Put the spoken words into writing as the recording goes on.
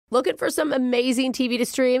Looking for some amazing TV to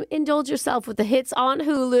stream? Indulge yourself with the hits on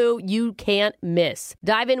Hulu you can't miss.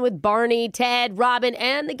 Dive in with Barney, Ted, Robin,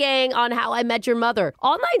 and the gang on How I Met Your Mother.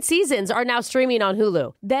 All 9 seasons are now streaming on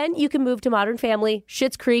Hulu. Then you can move to Modern Family,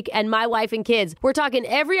 Schitt's Creek, and My Wife and Kids. We're talking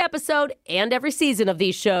every episode and every season of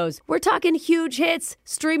these shows. We're talking huge hits,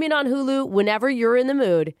 streaming on Hulu whenever you're in the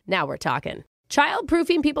mood. Now we're talking.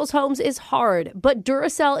 Child-proofing people's homes is hard, but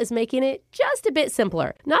Duracell is making it just a bit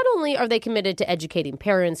simpler. Not only are they committed to educating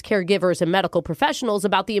parents, caregivers, and medical professionals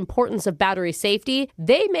about the importance of battery safety,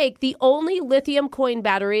 they make the only lithium coin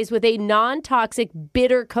batteries with a non-toxic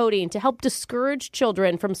bitter coating to help discourage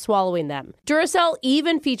children from swallowing them. Duracell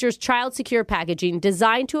even features child-secure packaging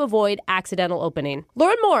designed to avoid accidental opening.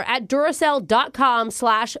 Learn more at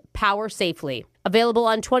Duracell.com/powersafely. Available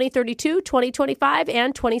on 2032, 2025,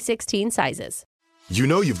 and 2016 sizes. You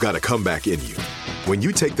know you've got a comeback in you. When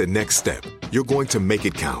you take the next step, you're going to make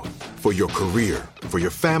it count. For your career, for your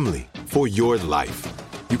family, for your life.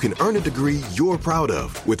 You can earn a degree you're proud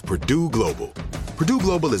of with Purdue Global. Purdue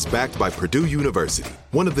Global is backed by Purdue University,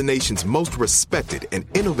 one of the nation's most respected and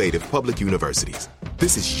innovative public universities.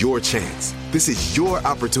 This is your chance. This is your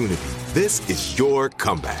opportunity. This is your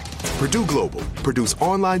comeback. Purdue Global, Purdue's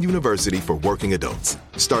online university for working adults.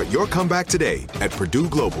 Start your comeback today at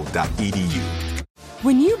purdueglobal.edu.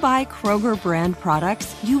 When you buy Kroger brand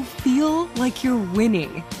products, you feel like you're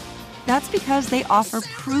winning. That's because they offer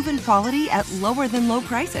proven quality at lower than low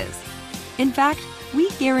prices. In fact, we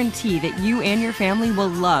guarantee that you and your family will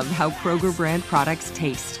love how Kroger brand products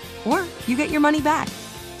taste, or you get your money back.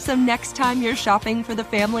 So next time you're shopping for the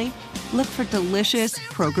family, look for delicious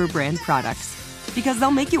Kroger brand products, because they'll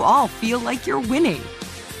make you all feel like you're winning.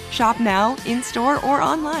 Shop now, in-store, or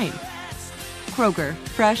online. Kroger,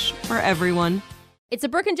 fresh for everyone. It's a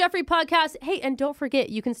Brooke and Jeffrey podcast. Hey, and don't forget,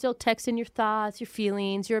 you can still text in your thoughts, your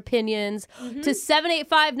feelings, your opinions to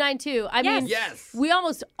 78592. I mean, we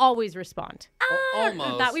almost always respond.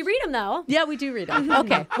 Almost. Thought we read them, though. Yeah, we do read them.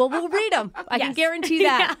 Okay, well, we'll read them. I can guarantee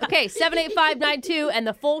that. Okay, 78592, and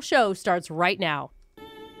the full show starts right now.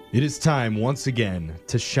 It is time once again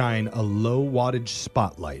to shine a low wattage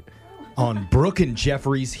spotlight on Brooke and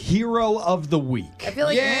Jeffrey's Hero of the Week. I feel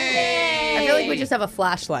like we just have a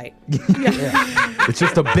flashlight. It's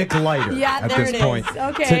just a Bic lighter at this point.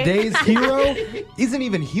 Okay. Today's hero isn't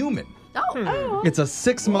even human. Oh. It's a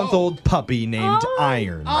 6-month-old puppy named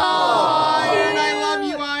Iron. Iron, I love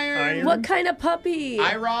you, Iron. What kind of puppy?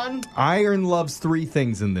 Iron? Iron loves 3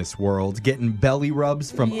 things in this world: getting belly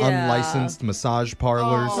rubs from unlicensed massage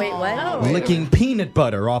parlors, Wait, what? licking peanut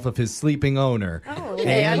butter off of his sleeping owner,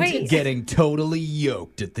 and Wait. getting totally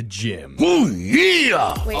yoked at the gym. Wait, Is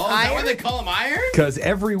that what Iron? they call him, Iron? Because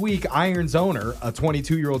every week, Iron's owner, a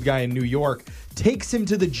 22-year-old guy in New York, takes him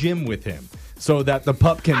to the gym with him so that the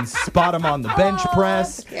pup can spot him on the bench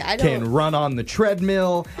press, I know. can run on the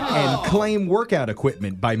treadmill, and claim workout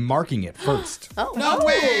equipment by marking it first. No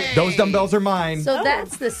way. Those dumbbells are mine. So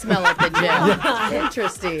that's the smell of the gym.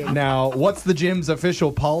 Interesting. Now, what's the gym's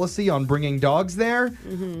official policy on bringing dogs there?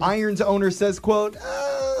 Iron's owner says, quote,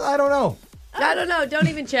 I don't know. I don't know. Don't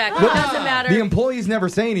even check. It doesn't matter. The employees never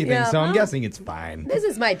say anything, Yeah. so I'm guessing it's fine. This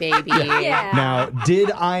is my baby. Yeah. Now,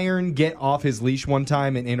 did Iron get off his leash one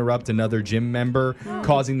time and interrupt another gym member,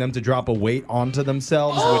 causing them to drop a weight onto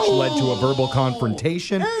themselves, which led to a verbal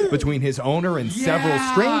confrontation between his owner and several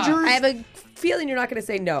strangers? I have a feeling you're not going to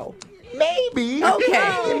say no. Maybe.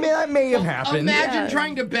 Okay. That may have happened. Imagine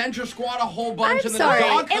trying to bench or squat a whole bunch I'm and then sorry. the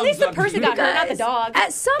dog At comes least the up person to you. got hurt, not the dog.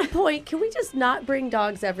 At some point, can we just not bring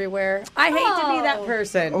dogs everywhere? I hate to be that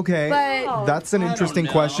person. Okay, But that's an interesting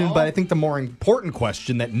know. question, but I think the more important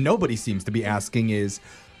question that nobody seems to be asking is,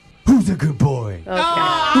 who's a good boy? Who's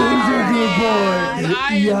a good boy? Iron's a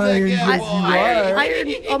good Iron, boy.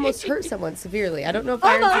 Iron almost hurt someone severely. I don't know if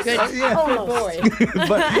Iron's a good boy.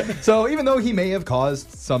 But so even though he may have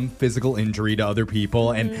caused some physical injury to other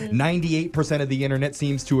people, and 98% of the internet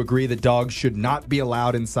seems to agree that dogs should not be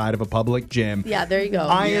allowed inside of a public gym, Yeah, there you go.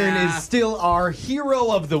 Iron Yeah. is still our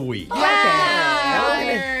hero of the week.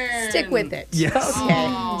 Okay. Stick with it. Yes.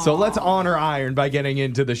 Okay. So let's honor Iron by getting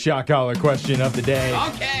into the shot collar question of the day.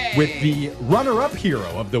 Okay. With the runner-up hero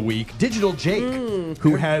of the week, Digital Jake,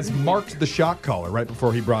 who has marked the shot collar right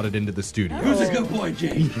before he brought it into the studio. Who's a good boy,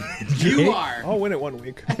 Jake? You are. I'll win it one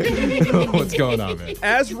week. What's going on, man?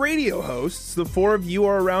 As radio hosts, the 4 of you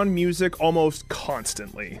are around music almost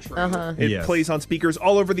constantly. It Yes. plays on speakers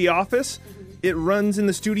all over the office. It runs in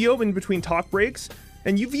the studio in between talk breaks.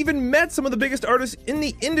 And you've even met some of the biggest artists in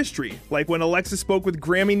the industry, like when Alexis spoke with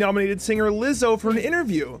Grammy-nominated singer Lizzo for an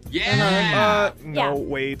interview. Yeah. No,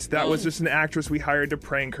 wait. That was just an actress we hired to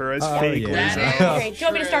prank her as fake That Lizzo. is Great. Do you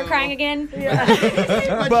want me to start true. crying again?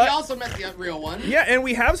 But she also met the real one. Yeah, and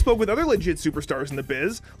we have spoke with other legit superstars in the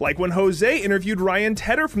biz, like when Jose interviewed Ryan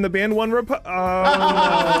Tedder from the band One Republic.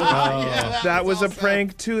 Yeah, That was a also-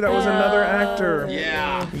 prank, too. That was another actor.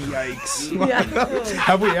 Yeah. Yikes.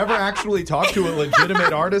 Have we ever actually talked to a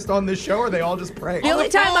legitimate artist on this show, or are they all just pranks? The only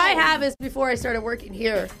time I have is before I started working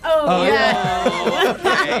here.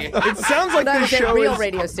 Okay. It sounds like When I this was at show real is...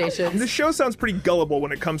 radio stations. This show sounds pretty gullible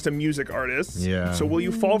when it comes to music artists. Yeah. So will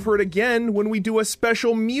you fall for it again when we do a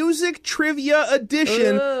special music trivia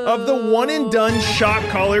edition of the one and done shot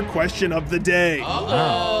caller question of the day?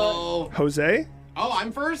 Oh. Jose, Oh,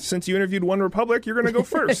 I'm first? since you interviewed One Republic, you're going to go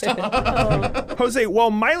first. Jose,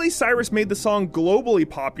 while Miley Cyrus made the song globally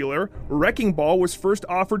popular, Wrecking Ball was first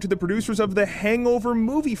offered to the producers of the Hangover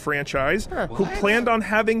movie franchise, who planned on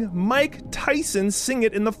having Mike Tyson sing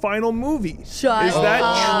it in the final movie. Shut Is that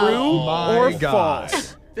up. true my or God.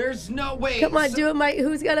 false? There's no way. Come on, do it, Mike.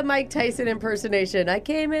 Who's got a Mike Tyson impersonation? I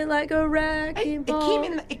came in like a wrecking ball.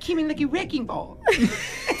 It came in like a wrecking ball.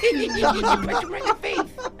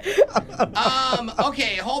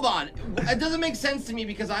 Okay, hold on. It doesn't make sense to me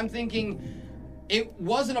because I'm thinking it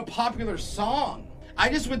wasn't a popular song. I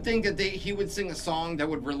just would think that he would sing a song that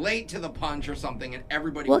would relate to the punch or something, and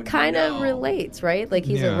everybody Well, would kind know. of relates, right? Like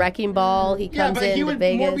he's Yeah. a wrecking ball. He Yeah, comes but he into would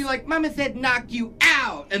Vegas. more be like, Mama said knock you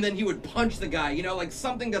out, and then he would punch the guy, like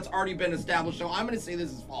something that's already been established. So I'm going to say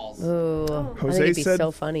this is false. Ooh, I think Jose it'd be said so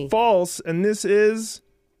funny. false, and this is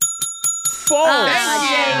false.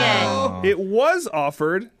 Ah, dang it. It was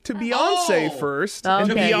offered to Beyonce Oh. first, Okay.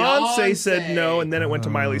 and Beyonce said Beyonce. no, and then it went to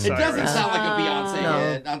Miley It Cyrus. doesn't sound like a Beyonce No.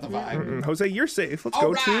 hit, not the vibe. Jose, you're safe. Let's All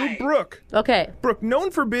go to right. Brooke. Okay. Brooke, known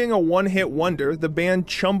for being a one-hit wonder, the band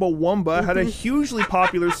Chumbawamba had a hugely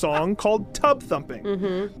popular song called Tub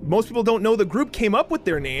Thumping. Most people don't know the group came up with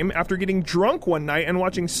their name after getting drunk one night and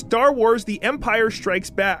watching Star Wars The Empire Strikes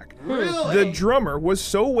Back. Really? The drummer was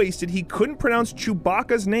so wasted he couldn't pronounce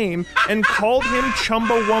Chewbacca's name and called him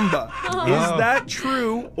Chumbawamba. Is that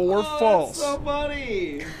true or false? So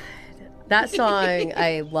funny. That song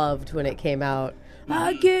I loved when it came out.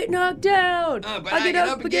 I get knocked down. But I get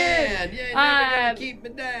up again. Yeah, you're never gonna Um, keep me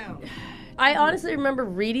down. I honestly remember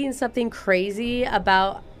reading something crazy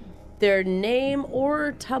about their name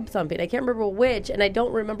or tub thumping. I can't remember which, and I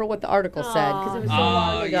don't remember what the article said because it was so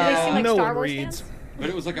long ago. They seem like no Star one Wars reads. fans? But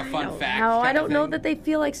it was like a fun fact. No, I kind of don't know thing. that they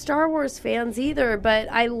feel like Star Wars fans either, but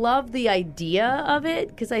I love the idea of it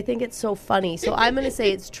because I think it's so funny. So I'm going to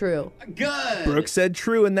say it's true. Good. Brooke said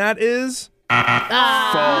true, and that is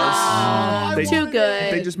Ah, false. They, too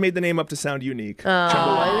good. they just made the name up to sound unique. Oh,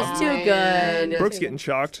 it was too good. Brooke's getting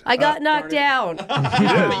shocked. I got knocked down.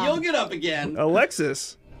 But you'll get up again.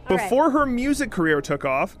 Alexis, All right. before her music career took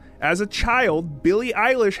off, as a child, Billie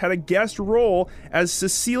Eilish had a guest role as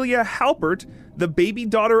Cecilia Halpert, the baby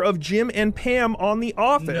daughter of Jim and Pam on The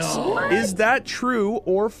Office. Is that true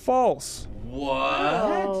or false? What?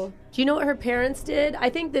 Oh. Do you know what her parents did? I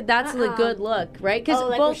think that's a good look, right? Because Oh,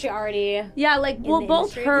 like was she already? yeah, like well, the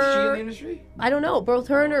both industry? Was she in the her, industry? I don't know, both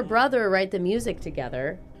her and her brother write the music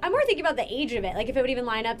together. I'm more thinking about the age of it. Like if it would even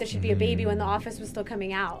line up, there should be a baby when The Office was still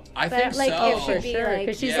coming out. I But, think like, so. It should For be sure, like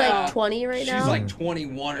because she's Yeah. like 20 right now. She's like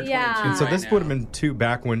 21 or 22 Yeah. And So right this now. would have been too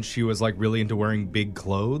back when she was like really into wearing big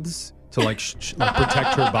clothes to like, like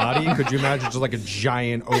protect her body. Could you imagine just like a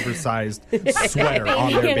giant oversized sweater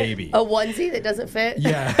on their baby? a onesie that doesn't fit.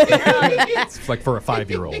 Yeah, it's like for a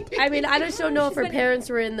 5-year-old. I mean, I just don't know if her been- parents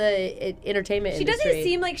were in the entertainment She industry. doesn't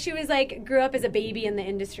seem like she was like grew up as a baby in the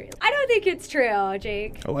industry. I don't think it's true,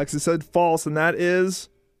 Jake. Alexis said false, and that is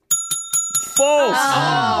false.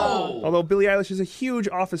 Oh. Although Billie Eilish is a huge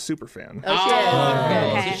Office superfan.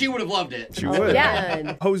 Okay. So she would have loved it. She would.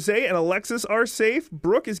 Yeah. Jose and Alexis are safe.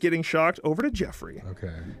 Brooke is getting shocked. Over to Jeffrey.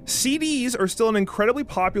 Okay. CDs are still an incredibly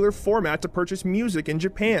popular format to purchase music in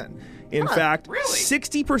Japan. In fact, really?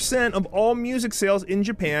 60% of all music sales in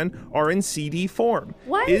Japan are in CD form.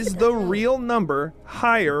 Why Is is the real number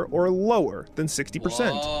higher or lower than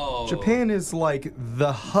 60%? Whoa. Japan is like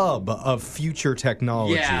the hub of future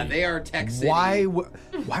technology. Yeah, they are tech city.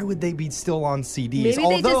 Why would they be still on CDs? Maybe they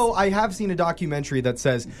Although I have seen a documentary that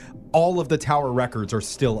says all of the Tower records are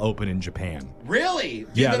still open in Japan. Really?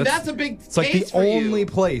 Yeah, Then that's a big It's like the taste for you. only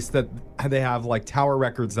place that they have like Tower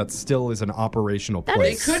Records that still is an operational That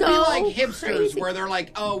place. It could be So like hipsters crazy. where they're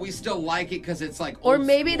like, oh, we still like it because it's like Or old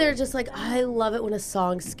maybe school. they're just like, I love it when a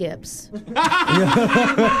song skips.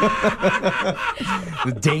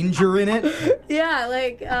 The danger in it. Yeah,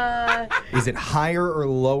 like, Is it higher or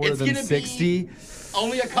lower It's than gonna be 60?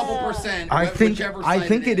 only a couple percent. I think whichever side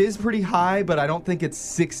it is pretty high, but I don't think it's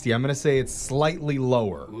 60. I'm going to say it's slightly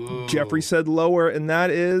lower. Jeffrey said lower, and that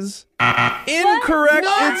is incorrect.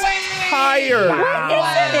 No It's way! higher.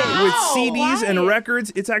 Wow. With CDs and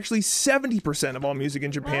records, it's actually 70% of all music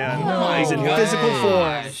in Japan my is in gosh. physical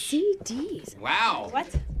form. CDs. Wow. What?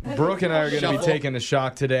 Brooke and I are going to be Shuffle. taking a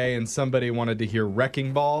shock today, and somebody wanted to hear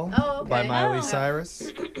Wrecking Ball by Miley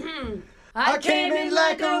Cyrus. I came in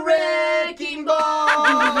like a wrecking ball.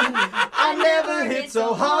 I never hit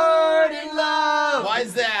so hard in love. Why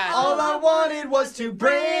is that? All I wanted was to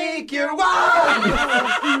break your wall.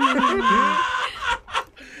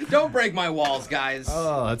 Don't break my walls, guys.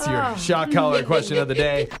 Oh, that's your shock collar question of the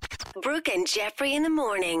day. Brooke and Jeffrey in the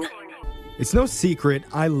morning. It's no secret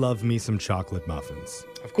I love me some chocolate muffins.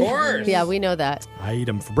 Of course. Yeah, we know that. I eat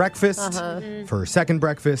them for breakfast, for second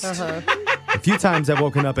breakfast. A few times I've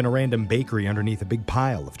woken up in a random bakery underneath a big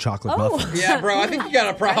pile of chocolate muffins. Yeah, bro, I think you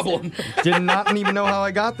got a problem. Did not even know how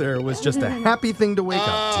I got there. It was just a happy thing to wake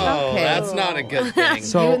up to. Oh, Okay. that's not a good thing.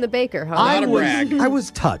 So You and the baker, huh? Not a brag. I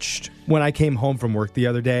was touched when I came home from work the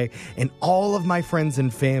other day, and all of my friends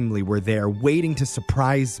and family were there waiting to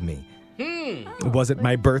surprise me. Was it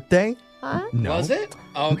my birthday? No. Was it?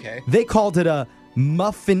 Oh, okay. They called it a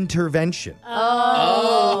muffin intervention.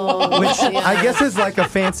 Oh. Which I guess is like a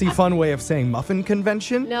fancy, fun way of saying muffin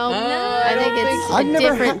convention. No, I think it's I've a never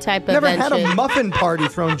different type of never had a invention. muffin party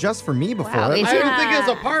thrown just for me before. Wow, It it I didn't think it was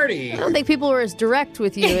a party. I don't think people were as direct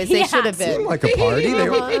with you as they should have been. seemed like a party.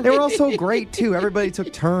 They were all so great too. Everybody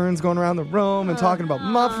took turns going around the room and talking about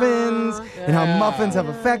muffins and how muffins have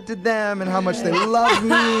affected them and how much they love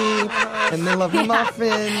me and they love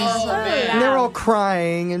muffins. And they're all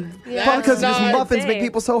crying and probably because not just a muffins make thing.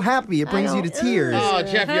 people so happy. It brings you to tears. Oh,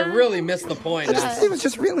 Jeff, you really missed the point. It was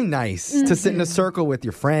just really nice to sit in a circle with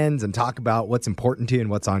your friends and talk about what's important to you and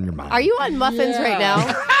what's on your mind. Are you on muffins right now?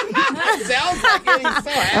 Sounds like it. He's so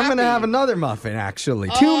happy. I'm going to have another muffin, actually.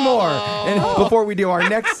 Two more. And before we do our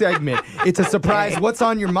next segment, it's a surprise what's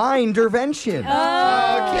on your mind intervention.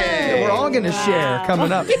 Okay. We're all going to share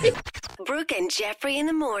coming up. Brooke and Jeffrey in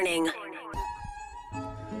the morning.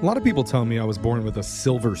 A lot of people tell me I was born with a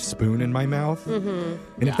silver spoon in my mouth. And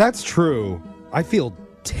if that's true, I feel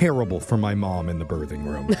terrible for my mom in the birthing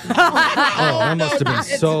room. That must have been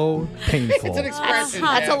so painful. It's an expression.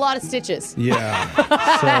 That's a Jeff. lot of stitches.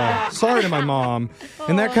 Yeah. So sorry to my mom.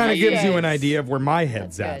 And that kind of gives you an idea of where my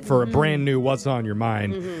head's at for a brand new What's on Your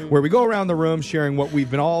Mind, where we go around the room sharing what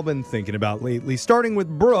we've all been thinking about lately, starting with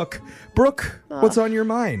Brooke. Brooke, what's on your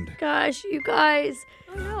mind? Gosh, you guys.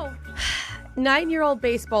 9-year-old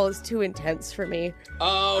baseball is too intense for me.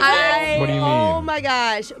 Oh, What do you mean? Oh my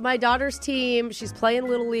gosh. My daughter's team, she's playing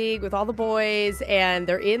Little League with all the boys, and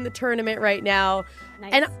they're in the tournament right now.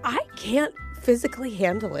 Nice. And I can't physically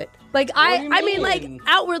handle it. Like, do you I mean, like, mean?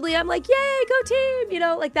 outwardly, I'm like, yay, go team,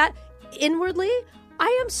 like that. Inwardly,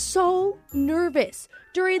 I am so nervous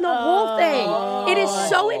during the whole thing. It is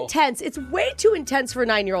so intense. It's way too intense for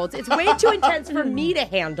 9-year-olds. It's way too intense for me to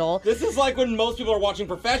handle. This is like when most people are watching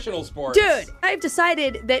professional sports. Dude, I've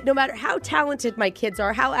decided that no matter how talented my kids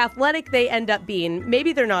are, how athletic they end up being,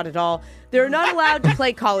 maybe they're not at all, they're not allowed to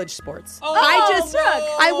play college sports.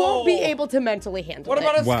 I won't be able to mentally handle What it.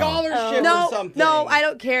 about a Wow. scholarship No, or something? no, I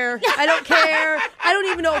don't care. I don't care. I don't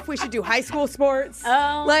even know if we should do high school sports.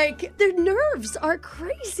 Like, their nerves are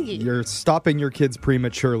crazy. You're stopping your kids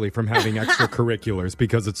prematurely from having extracurriculars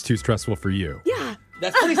because it's too stressful for you. Yeah.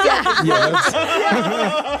 That's pretty selfish. Yeah,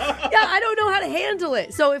 I don't know how to handle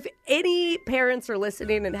it. So if any parents are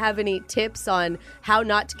listening and have any tips on how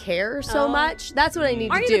not to care so much, that's what I need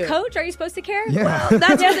Aren't to you do. the coach? Are you supposed to care? Yeah.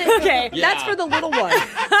 That's for the, Okay. That's for the little one.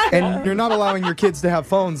 And you're not allowing your kids to have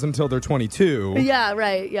phones until they're 22. Yeah,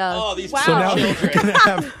 right. Yeah. Oh, these So now they're going to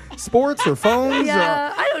have sports or phones?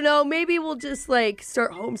 Yeah, I don't know. Maybe we'll just like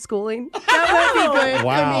start homeschooling. That would be good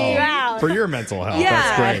Wow. for me. Wow. For your mental health.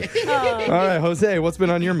 Yeah. That's great. All right, Jose, what's been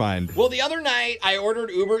on your mind? Well, the other night I ordered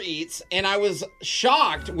Uber Eats, and I was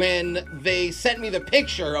shocked when they sent me the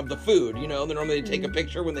picture of the food. Normally they take a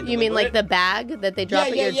picture when they You mean deliver like it. the bag that they drop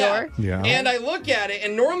at your door? Yeah. And I look at it,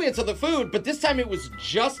 and normally it's of the food, but this time it was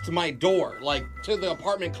just to my door, like to the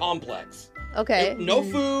apartment complex. Okay. No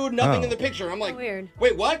food, nothing Oh. in the picture. I'm like, Weird.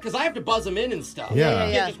 wait, what? Because I have to buzz them in and stuff. Yeah.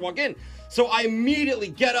 You can't just walk in. So I immediately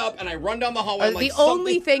get up and I run down the hallway. I'm like, the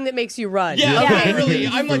only thing that makes you run. Yeah, Okay. literally.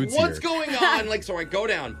 I'm like, Food's what's here. going on? So I go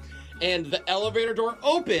down. and the elevator door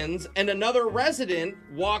opens, and another resident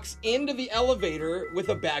walks into the elevator with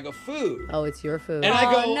a bag of food. Oh, it's your food. And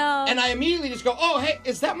I go, no. and I immediately just go, oh, hey,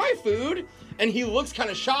 is that my food? And he looks kind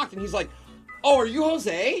of shocked, and he's like, oh, are you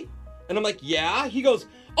Jose? And I'm like, yeah. He goes,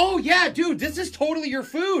 oh, yeah, dude, this is totally your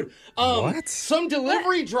food. What? Some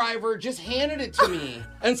delivery driver just handed it to me.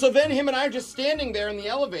 And so then him and I are just standing there in the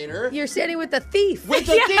elevator. You're standing with the thief. With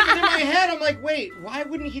the thing in my head, I'm like, wait, why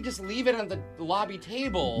wouldn't he just leave it on the lobby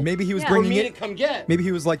table? Maybe he was for bringing me it. to come get. Maybe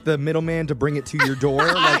he was like the middleman to bring it to your door.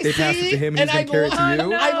 Like they passed it to him and he's going to carry it to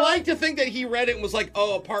you. I'd like to think that he read it and was like,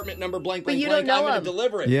 oh, apartment number blank, But blank, you blank, don't I'm know going him. to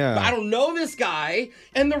deliver it. Yeah. But I don't know this guy.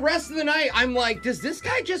 And the rest of the night, I'm like, does this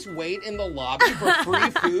guy just wait in the lobby for free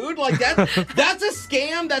food? Like, that's a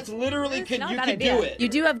scam that's literally, you could do it. You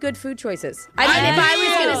do have good food choices. I mean, if I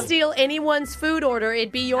was going to steal anyone's food order,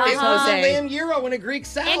 it'd be yours, It was a Jose. lamb gyro and a Greek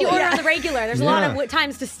salad. And you order the regular. There's a lot of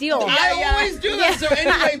times to steal. I always do that. So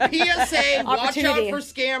anyway, PSA, watch out Opportunity. for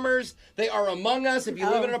scammers. They are among us. If you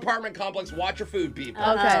live in an apartment complex, watch your food, people.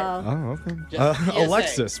 Okay. Oh, okay. Just PSA.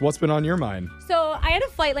 Alexis, what's been on your mind? So I had a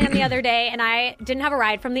flight land the other day, and I didn't have a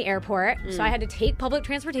ride from the airport, so I had to take public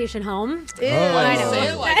transportation home. Ew. Why do you say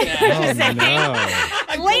it like that?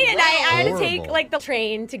 Oh, no. Late at night, I had to Horrible. take like the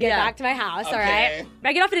train to get back to my house. All Okay. right,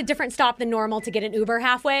 I get off at a different stop than normal to get an Uber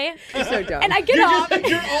halfway, You're so dumb. and I get You're, off.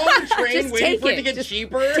 you're on the train Just waiting take for it it. to get Just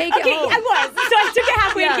cheaper. Take it Okay, home. I was. So I took it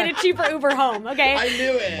halfway Yeah. to get a cheaper Uber home. Okay. I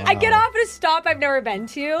knew it. I get off at a stop I've never been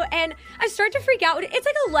to, and I start to freak out. It's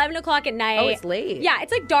like 11 o'clock at night. Oh, it's late. Yeah,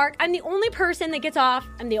 it's like dark. I'm the only person that gets off.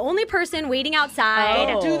 I'm the only person waiting outside.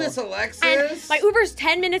 Oh. Don't do this, Alexis. And my Uber's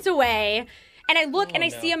 10 minutes away. And I look and I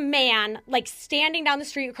see a man like standing down the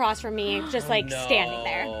street across from me, just like standing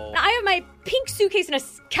there. And I have my pink suitcase and a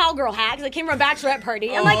cowgirl hat because I came from a bachelorette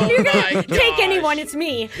party. I'm like, if you're my gonna take gosh. anyone, it's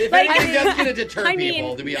me. If Like, anything, that's going to deter I mean-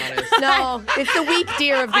 people, to be honest. No, it's the weak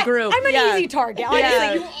deer of the group. I'm an Yeah. easy target. Honestly.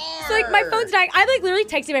 Yeah. You So like my are. phone's dying. I like literally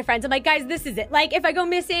texting my friends. I'm like, guys, this is it. Like if I go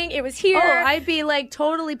missing, it was here. Oh, I'd be like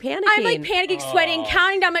totally panicking. I'm like panicking, sweating,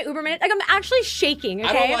 counting down my Uber minutes. Like I'm actually shaking. Okay.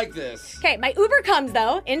 I don't like this. Okay, my Uber comes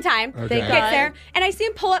though in time. Okay. Gets there, and I see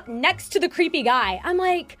him pull up next to the creepy guy. I'm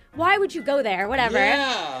like, why would you go there? Whatever.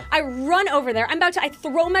 Yeah. I run over there. I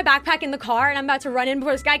throw my backpack in the car, and I'm about to run in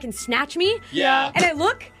before this guy can snatch me. Yeah. And I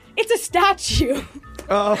look, it's a statue.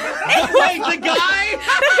 Wait, the guy?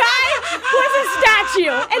 The guy was a statue,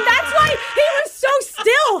 and that's why he was so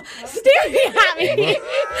still, staring at me.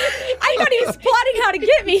 I thought he was plotting how to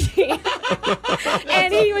get me,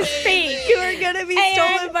 and he was fake. You were gonna be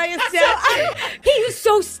stolen by a statue. He was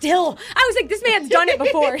so still. I was like, this man's done it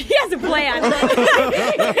before. He has a plan.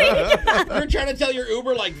 You're trying to tell your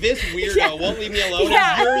Uber, like, this weirdo Yeah. won't leave me alone.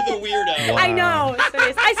 Yeah. You're the weirdo. I know.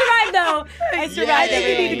 I survived though. I survived Yay.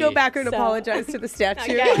 everything. You need to go back and So- apologize to the statue.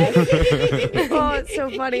 Okay. Oh, it's so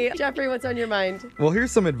funny. Jeffrey, what's on your mind? Well,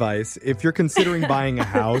 here's some advice. If you're considering buying a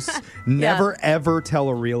house, never ever tell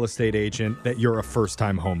a real estate agent that you're a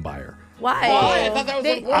first-time home buyer. Why? Why? I thought that was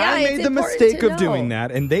important. yeah, I it's made the important mistake to of doing know.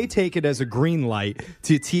 that, and they take it as a green light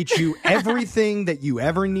to teach you everything that you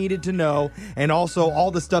ever needed to know, and also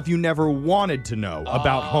all the stuff you never wanted to know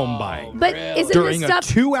about home buying. But Really? isn't During this a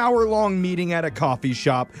stuff? 2-hour-long meeting at a coffee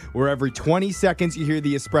shop where every 20 seconds you hear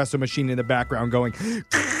the espresso machine in the background going, You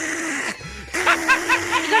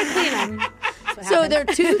gotta clean them. So they're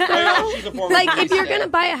too thorough. She's a former Like, if police you're guy. gonna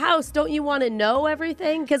buy a house, don't you want to know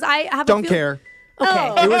everything? Because I have. don't care.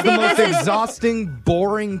 Okay. It was the most exhausting,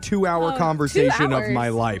 boring 2-hour conversation of hours. my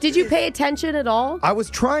life. Did you pay attention at all? I was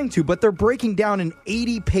trying to, but they're breaking down an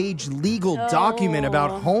 80-page legal document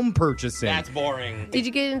about home purchasing. That's boring. Did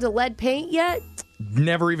you get into lead paint yet?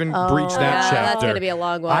 Never even breached that yeah, chapter. that's gonna be a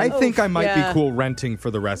long one. I think I might yeah. be cool renting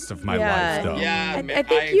for the rest of my life, though. Yeah, I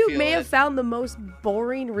think you may have found the most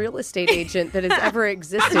boring real estate agent that has ever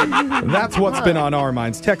existed. That's what's been on our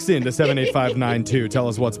minds. Text in to 78592. Tell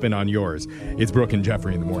us what's been on yours. It's Brooke and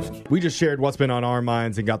Jeffrey in the morning. We just shared what's been on our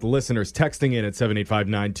minds and got the listeners texting in at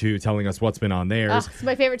 78592 telling us what's been on theirs. It's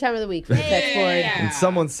my favorite time of the week for the text board. And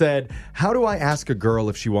someone said, how do I ask a girl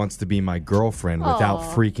if she wants to be my girlfriend without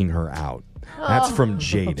freaking her out? That's from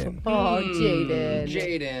Jaden. Oh, Jaden.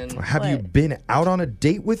 Jaden. Have you been out on a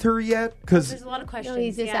date with her yet? Because, There's a lot of questions. No,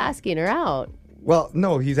 he's just yeah. asking her out. well,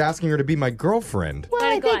 no, he's asking her to be my girlfriend. Well,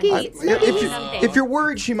 I Gotta think go on. he's. If you're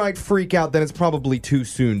worried she might freak out, then it's probably too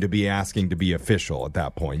soon to be asking to be official at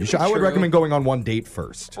that point. I would True. recommend going on one date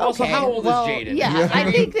first. Also, how old well, is Jaden? Yeah,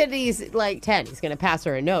 I think that he's like 10. He's going to pass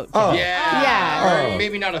her a note. Oh. Yeah. Yeah. Or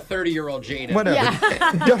maybe not a 30-year-old Jaden. Whatever.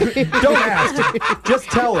 don't ask. Just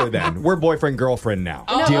tell her then. We're boyfriend, girlfriend now.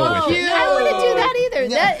 Deal with it. I don't want to do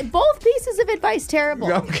that either. Both pieces of advice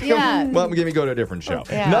terrible. Okay. Yeah. Well, let me go to a different show.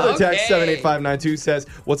 Yeah. Another text, Okay. 78592 says,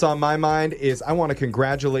 what's on my mind is I want to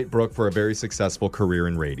congratulate Brooke for a very successful career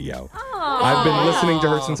in radio. I've been listening to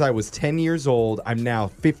her since I was 10 years old. I'm now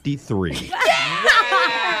 53.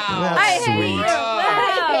 That's sweet.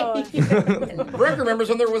 Brooke remembers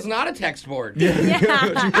when there was not a text board. Do you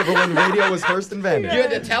remember when radio was first invented? You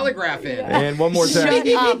had to telegraph in. And one more text. Shut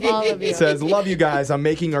up, all of you. It says, love you guys. I'm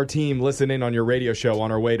making our team listen in on your radio show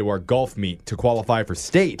on our way to our golf meet to qualify for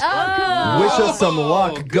state. Oh, Wish us some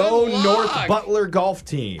luck. good Go luck. North Butler golf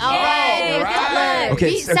team. All right. All right. Butler. Okay,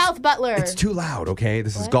 Beat it's- South Butler. It's too loud, okay?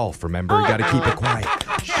 This is golf, remember? You got to keep it quiet.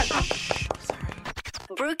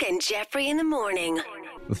 Brooke and Jeffrey in the morning.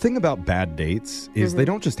 The thing about bad dates is they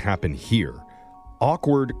don't just happen here.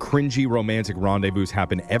 Awkward, cringy, romantic rendezvous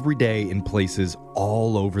happen every day in places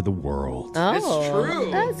all over the world. Oh, It's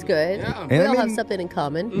true. That's good. Yeah. We And I all have mean- something in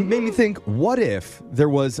common. It made me think, what if there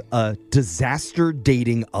was a disaster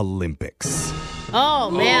dating Olympics? Oh,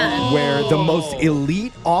 man. Where the most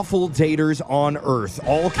elite, awful daters on Earth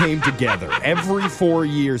all came together every 4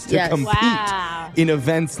 years to Yes. compete Wow. in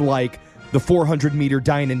events like the 400-meter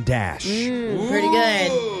dine and dash, Pretty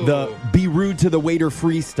good. the be rude to the waiter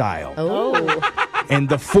freestyle, Oh. and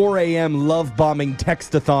the 4 a.m. love bombing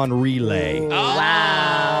textathon relay.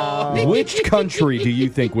 Wow. Which country do you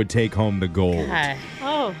think would take home the gold?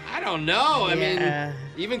 Oh. I don't know. I Yeah. mean,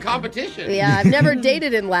 even competition. Yeah, I've never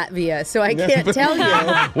dated in Latvia, so I can't tell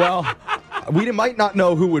you. Well, we might not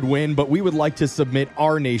know who would win, but we would like to submit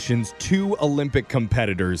our nation's 2 Olympic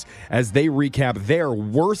competitors as they recap their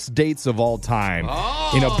worst dates of all time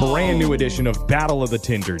in a brand new edition of Battle of the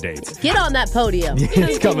Tinder Dates. Get on that podium.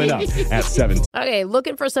 It's coming up at 7. Okay,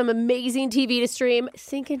 looking for some amazing TV to stream?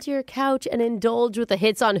 Sink into your couch and indulge with the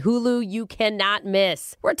hits on Hulu you cannot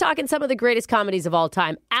miss. We're talking some of the greatest comedies of all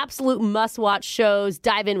time, absolute must-watch shows.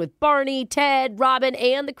 Dive in with Barney, Ted, Robin,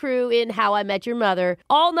 and the crew in How I Met Your Mother.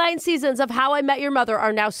 All 9 seasons of How I Met Your Mother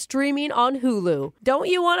are now streaming on Hulu. Don't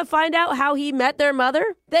you want to find out how he met their mother?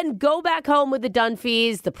 Then go back home with the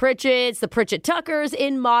Dunphys, the Pritchett's, the Pritchett Tuckers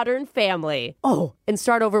in Modern Family. Oh, and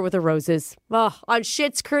start over with the Roses. Oh, on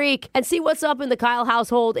Schitt's Creek. And see what's up in the Kyle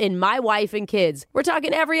household in My Wife and Kids. We're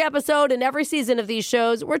talking every episode and every season of these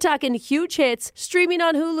shows. We're talking huge hits streaming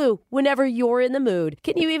on Hulu whenever you're in the mood.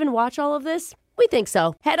 Can you even watch all of this? We think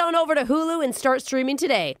so. Head on over to Hulu and start streaming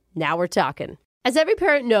today. Now we're talking. As every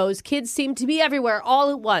parent knows, kids seem to be everywhere all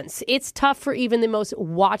at once. It's tough for even the most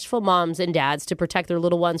watchful moms and dads to protect their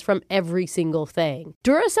little ones from every single thing.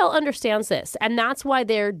 Duracell understands this, and that's why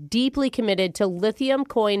they're deeply committed to lithium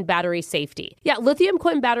coin battery safety. Yeah, lithium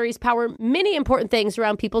coin batteries power many important things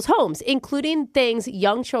around people's homes, including things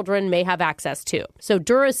young children may have access to. So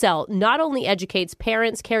Duracell not only educates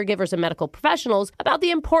parents, caregivers, and medical professionals about the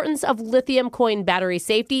importance of lithium coin battery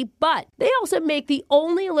safety, but they also make the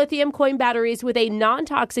only lithium coin batteries with a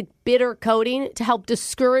non-toxic bitter coating to help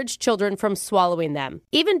discourage children from swallowing them.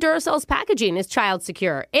 Even Duracell's packaging is child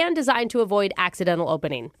secure and designed to avoid accidental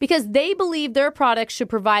opening because they believe their products should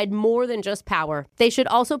provide more than just power. They should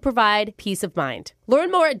also provide peace of mind. Learn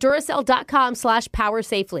more at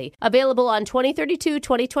Duracell.com/powersafely. Available on 2032,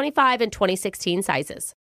 2025, and 2016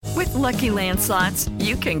 sizes. With Lucky Land Slots,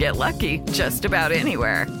 you can get lucky just about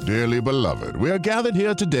anywhere. Dearly beloved, we are gathered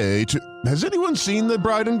here today to... Has anyone seen the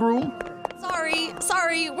bride and groom?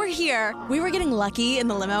 Sorry, we're here. We were getting lucky in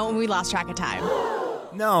the limo and we lost track of time.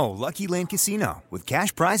 No, Lucky Land Casino, with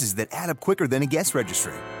cash prizes that add up quicker than a guest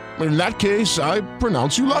registry. In that case, I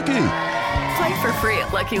pronounce you lucky. Play for free at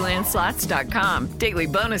LuckyLandSlots.com. Daily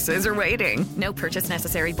bonuses are waiting. No purchase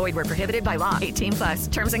necessary. Void where prohibited by law.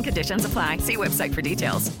 18+. Terms and conditions apply. See website for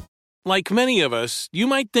details. Like many of us, you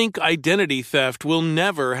might think identity theft will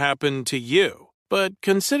never happen to you. But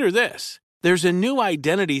consider this. There's a new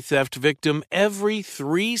identity theft victim every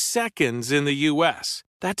 3 seconds in the U.S.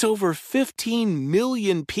 That's over 15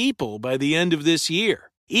 million people by the end of this year,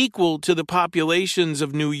 equal to the populations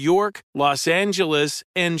of New York, Los Angeles,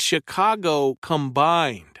 and Chicago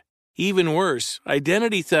combined. Even worse,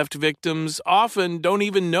 identity theft victims often don't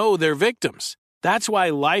even know they're victims. That's why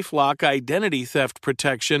LifeLock Identity Theft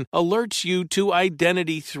Protection alerts you to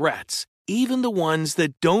identity threats, even the ones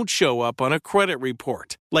that don't show up on a credit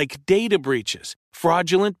report, like data breaches,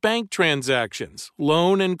 fraudulent bank transactions,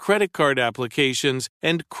 loan and credit card applications,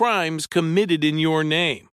 and crimes committed in your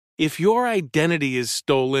name. If your identity is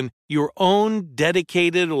stolen, your own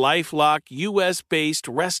dedicated LifeLock U.S.-based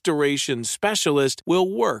restoration specialist will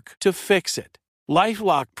work to fix it.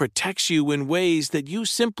 LifeLock protects you in ways that you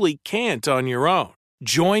simply can't on your own.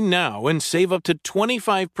 Join now and save up to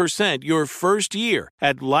 25% your first year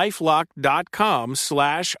at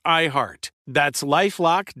LifeLock.com/iHeart. That's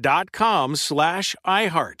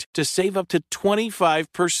LifeLock.com/iHeart to save up to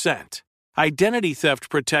 25%. Identity theft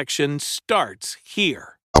protection starts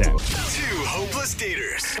here. 2 hopeless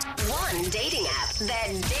daters. 1 dating app that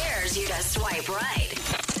dares you to swipe right.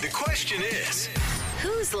 The question is,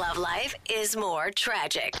 Whose love life is more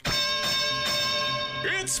tragic?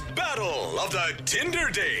 it's Battle of the Tinder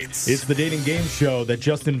Dates. It's the dating game show that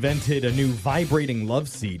just invented a new vibrating love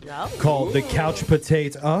seat called the Couch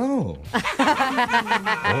Potato. Oh.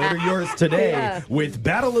 Order yours today with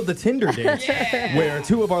Battle of the Tinder Dates, where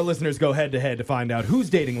 2 of our listeners go head-to-head to find out whose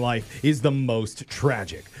dating life is the most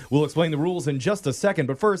tragic. We'll explain the rules in just a second,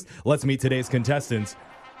 but first, let's meet today's contestants.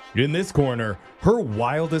 In this corner, her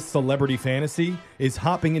wildest celebrity fantasy is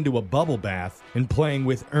hopping into a bubble bath and playing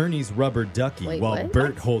with Ernie's rubber ducky while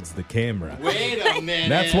Bert holds the camera. Wait a minute.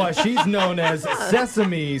 That's why she's known as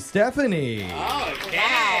Sesame Stephanie. Okay.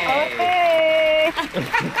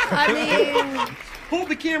 I mean, hold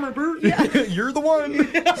the camera, Bert. You're the one.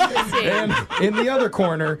 And in the other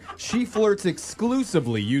corner, she flirts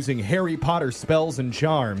exclusively using Harry Potter spells and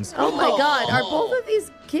charms. oh my God, are both of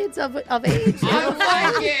these kids of age?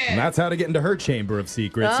 I like it. And that's how to get into her chamber of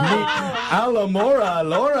secrets. Meet Alamora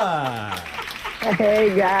Laura.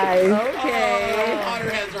 Hey, guys. Okay.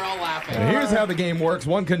 Potterheads are all laughing. And here's how the game works.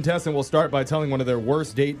 One contestant will start by telling one of their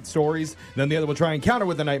worst date stories. Then the other will try and counter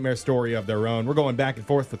with a nightmare story of their own. We're going back and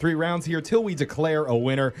forth for 3 rounds here till we declare a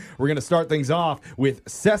winner. We're going to start things off with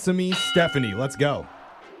Sesame Stephanie. Let's go.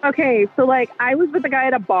 Okay, so, I was with a guy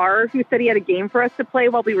at a bar who said he had a game for us to play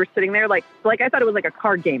while we were sitting there. I thought it was like a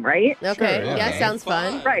card game, right? Okay, yeah, sounds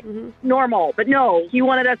fun. Right, normal. But no, he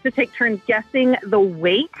wanted us to take turns guessing the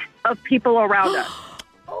weight of people around us.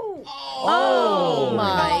 Oh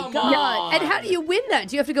my God. And how do you win that?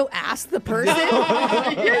 Do you have to go ask the person?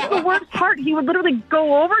 Here's the worst part. He would literally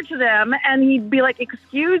go over to them and he'd be like,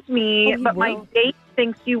 excuse me, but my date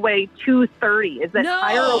thinks you weigh 230. Is that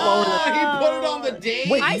higher or lower? He put it on the date.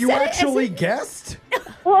 Wait, you actually guessed?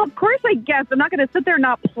 Well, of course I guessed. I'm not going to sit there and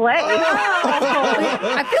not play.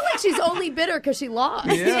 I feel like she's only bitter because she lost.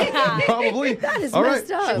 Yeah, probably. That is All messed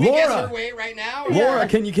right. up. Can we guess Laura. her weight right now? Laura,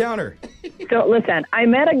 can you counter? So listen, I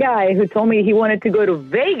met a guy who told me he wanted to go to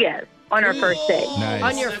Vegas on our first date. Nice.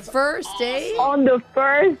 On your first date? On the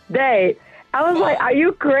first date. I was like, are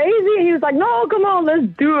you crazy? He was like, no, come on, let's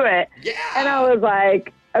do it. Yeah. And I was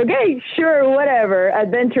like, okay, sure, whatever,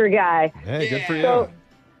 adventure guy. Hey, good for you. So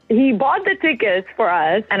he bought the tickets for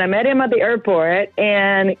us, and I met him at the airport,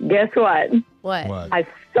 and guess what? What? I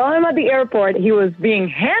saw him at the airport. He was being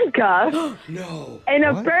handcuffed. No. And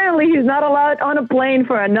apparently he's not allowed on a plane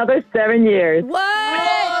for another 7 years. What?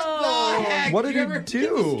 What the heck? What did you he ever get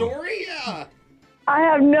do? the story? Yeah. I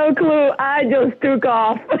have no clue. I just took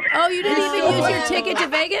off. Oh, you didn't even use your ticket to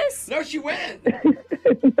Vegas? No, she went.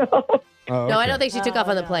 Oh, No, I okay. don't think she took off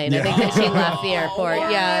on the plane. I think that she left the airport.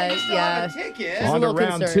 Yeah. Ticket. On to little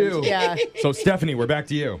round concerned. 2. Yeah. So, Stephanie, we're back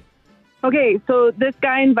to you. Okay, so this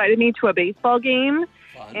guy invited me to a baseball game,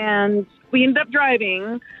 and we ended up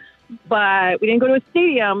driving, but we didn't go to a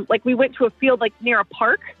stadium. We went to a field, near a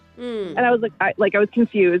park, and I was I was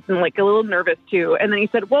confused and, a little nervous, too. And then he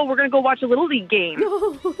said, well, we're going to go watch a Little League game.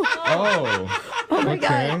 Oh. Oh, my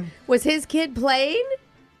God. Was his kid playing?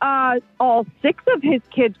 All 6 of his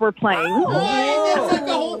kids were playing. That's like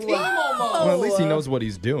the whole team almost. Well, at least he knows what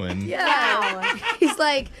he's doing. Yeah. He's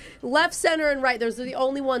like, left, center, and right. Those are the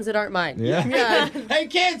only ones that aren't mine. Yeah. Hey,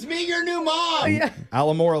 kids, meet your new mom.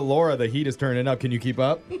 Alamora Laura, the heat is turning up. Can you keep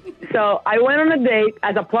up? So I went on a date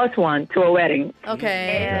as a +1 to a wedding.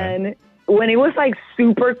 Okay. And when it was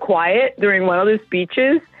super quiet during one of the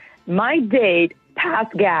speeches, my date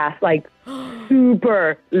passed gas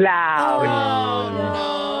super loud. Oh,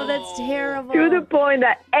 no. That's terrible. To the point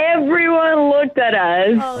that everyone looked at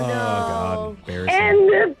us. Oh, no. God. Embarrassing. And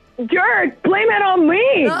the jerk blamed it on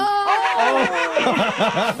me.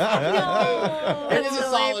 That is a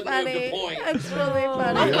solid move to point. That's really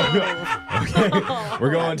funny. Okay.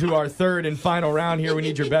 We're going to our third and final round here. We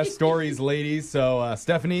need your best stories, ladies. So,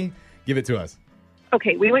 Stephanie, give it to us.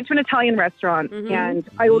 Okay, we went to an Italian restaurant, and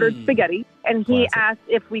I ordered spaghetti, and he asked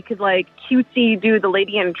if we could, cutesy do the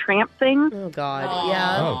Lady and Tramp thing. Oh, God.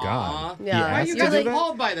 Yeah. Oh, God. Yeah. Why are you You're guys like-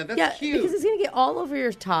 appalled by that? That's cute. Because it's going to get all over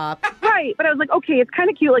your top. Right, but I was like, okay, it's kind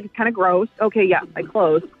of cute, it's kind of gross. Okay, yeah, I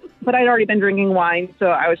closed. But I'd already been drinking wine,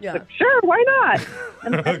 so I was just like, sure, why not?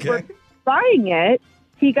 And as we're trying it,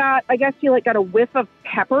 he got, I guess he got a whiff of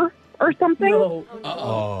pepper or something. No.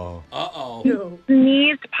 Oh. Uh-oh. No.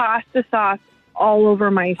 Sneezed pasta sauce all over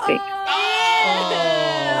my face. Oh,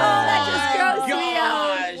 that just grossed me out.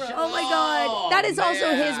 That is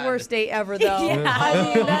also his worst date ever, though. Yeah.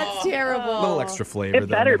 I mean, that's terrible. A little extra flavor. It that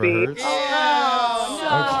better never be. hurts. Oh,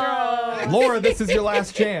 no. Laura, this is your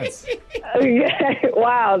last chance. Okay.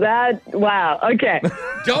 Wow. Okay.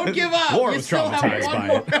 Don't give up. Laura You was still have traumatized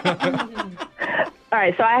one by more. All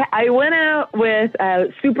right, so I went out with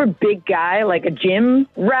a super big guy, like a gym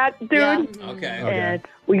rat dude. Yeah. Okay. And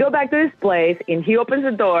we go back to this place, and he opens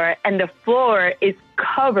the door, and the floor is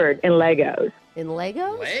covered in Legos. In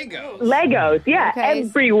Legos? Legos, yeah, Okay.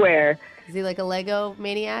 everywhere. Is he like a Lego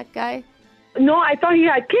maniac guy? No, I thought he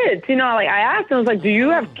had kids. You know, like I asked him, I was like, "Do you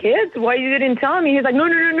have kids? Why you didn't tell me?" He's like,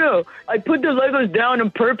 "No. I put the Legos down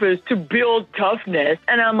on purpose to build toughness."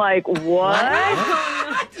 And I'm like, "What?"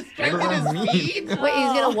 Wait, he's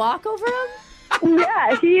going to walk over him?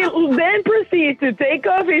 Yeah, he then proceeds to take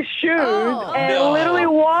off his shoes and literally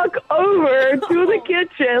walk over to the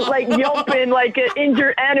kitchen, like yelping like an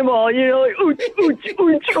injured animal, you know, like, ooch, ooch,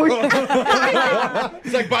 ooch, ooch.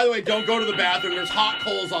 He's like, by the way, don't go to the bathroom. There's hot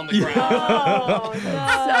coals on the ground. Oh,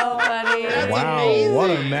 so funny. Wow, what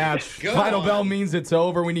a match. Go Final on. bell means it's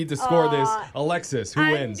over. We need to score this. Alexis, who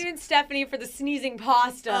I'm wins? doing Stephanie for the sneezing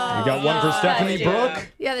pasta. You got one for Stephanie Brooke?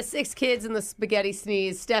 Yeah, the 6 kids and the spaghetti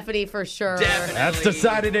sneeze. Stephanie for sure. That's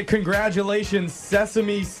decided it. Congratulations,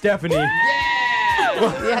 Sesame Stephanie.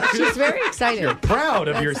 Yeah, she's very excited. Proud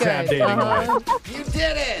of your sad dating life. You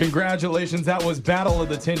did it. Congratulations. That was Battle of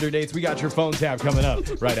the Tinder Dates. We got your phone tap coming up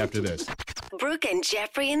right after this. Brooke and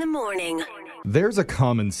Jeffrey in the morning. There's a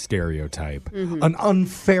common stereotype, an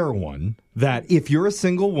unfair one, that if you're a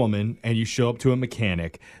single woman and you show up to a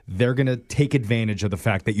mechanic, they're going to take advantage of the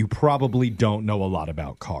fact that you probably don't know a lot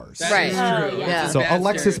about cars. That is true. yeah. It's a So, bad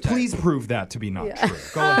Alexis, stereotype. please prove that to be not true.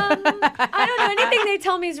 Go ahead. I don't know. Anything they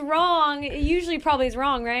tell me is wrong. It usually probably is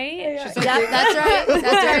wrong, right? Yep, that's right.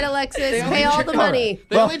 That's right, Alexis. Pay all the money.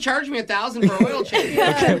 They only charged me $1,000 for oil change.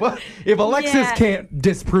 Okay, well, if Alexis Yeah. can't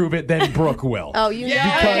disprove it, then Brooke will. Oh, you know.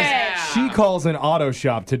 Because she calls an auto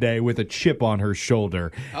shop today with a chip on her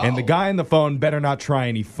shoulder, and the guy on the phone better not try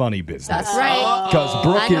any funny business. That's right. Because I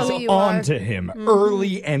Brooke know is who you on are. to him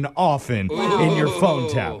early and often in your phone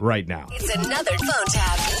tap right now. It's another phone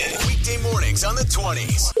tap. Weekday mornings on the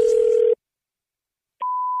 20s.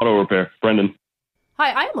 Auto repair, Brendan.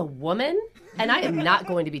 Hi, I am a woman, and I am not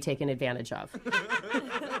going to be taken advantage of.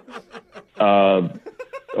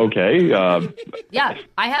 Okay. Yeah,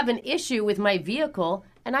 I have an issue with my vehicle,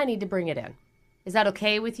 and I need to bring it in. Is that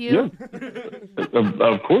okay with you? Yeah.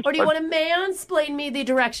 Of course. Or do you want to mansplain me the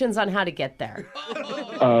directions on how to get there?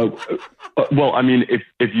 Well, I mean, if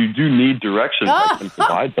you do need directions, I can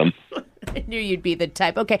provide them. I knew you'd be the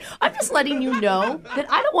type. Okay, I'm just letting you know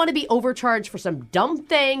that I don't want to be overcharged for some dumb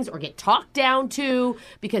things or get talked down to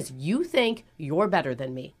because you think you're better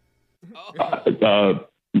than me.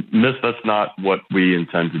 Miss, that's not what we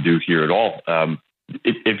intend to do here at all.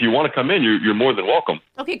 If you want to come in, you're more than welcome.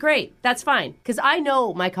 Okay, great. That's fine, because I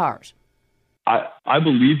know my cars. I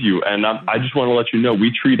believe you, and I just want to let you know we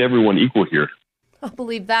treat everyone equal here. I'll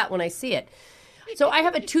believe that when I see it. So I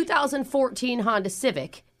have a 2014 Honda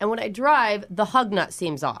Civic, and when I drive, the hug nut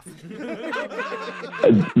seems off. The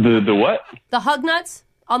what? The hug nuts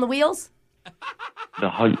on the wheels? The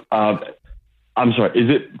hug. I'm sorry. Is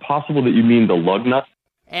it possible that you mean the lug nut?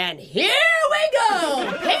 And here we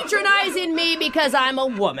go! Patronizing me because I'm a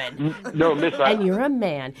woman. No, Miss. And you're a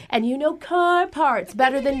man, and you know car parts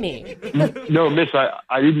better than me. No, Miss.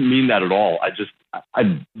 I didn't mean that at all.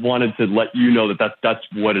 I wanted to let you know that that's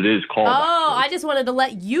what it is called. Oh, I just wanted to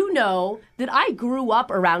let you know that I grew up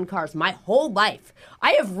around cars my whole life.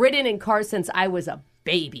 I have ridden in cars since I was a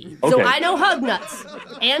baby. So Okay. I know hug nuts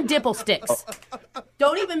and dipple sticks.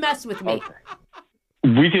 Don't even mess with me.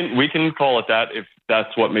 We can call it that if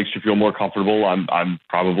that's what makes you feel more comfortable. I'm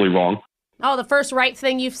probably wrong. Oh, the first right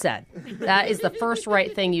thing you've said. That is the first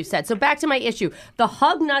right thing you said. So back to my issue. The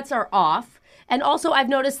hug nuts are off. And also, I've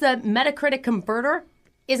noticed the Metacritic converter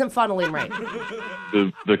isn't funneling right.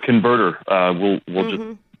 The converter.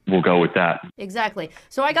 We'll go with that. Exactly.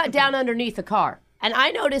 So I got down underneath the car, and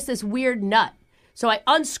I noticed this weird nut. So I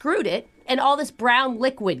unscrewed it, and all this brown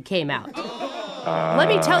liquid came out. Let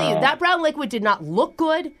me tell you, that brown liquid did not look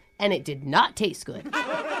good, and it did not taste good.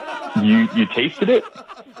 You tasted it?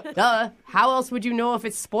 Duh. How else would you know if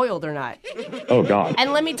it's spoiled or not? Oh, God.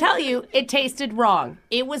 And let me tell you, it tasted wrong.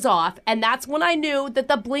 It was off, and that's when I knew that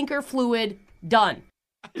the blinker fluid done.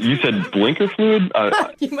 You said blinker fluid?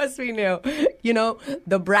 You must be new. You know,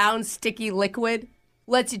 the brown sticky liquid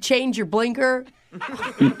lets you change your blinker.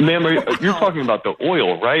 Ma'am, you're talking about the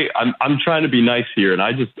oil, right? I'm trying to be nice here, and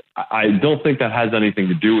I don't think that has anything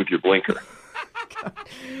to do with your blinker.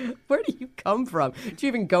 Where do you come from? Did you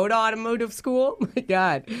even go to automotive school? My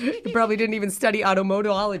God, you probably didn't even study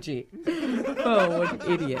automotivology. Oh, what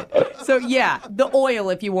an idiot. So yeah, the oil,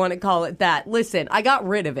 if you want to call it that. Listen, I got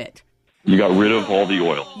rid of it. You got rid of all the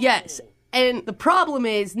oil. Yes, and the problem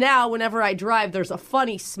is now whenever I drive, there's a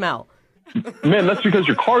funny smell. Man, that's because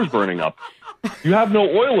your car's burning up. You have no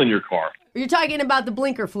oil in your car. You're talking about the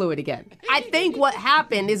blinker fluid again. I think what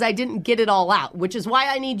happened is I didn't get it all out, which is why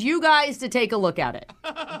I need you guys to take a look at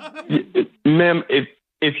it. Ma'am,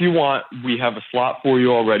 if you want, we have a slot for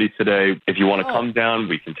you already today. If you want to come down,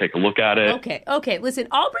 we can take a look at it. Okay. Listen,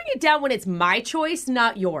 I'll bring it down when it's my choice,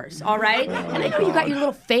 not yours, all right? And I know you got your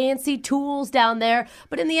little fancy tools down there,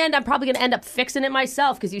 but in the end, I'm probably going to end up fixing it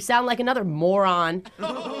myself because you sound like another moron.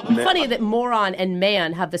 Funny that moron and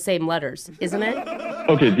man have the same letters, isn't it?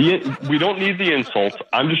 Okay, we don't need the insults.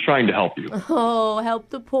 I'm just trying to help you. Oh,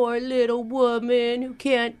 help the poor little woman who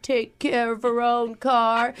can't take care of her own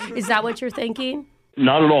car. Is that what you're thinking?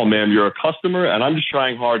 Not at all, ma'am. You're a customer, and I'm just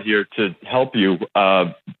trying hard here to help you.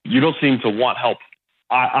 You don't seem to want help.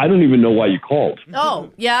 I don't even know why you called. Oh,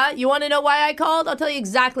 yeah? You want to know why I called? I'll tell you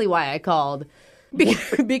exactly why I called.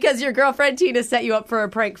 Because your girlfriend Tina set you up for a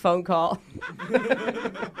prank phone call.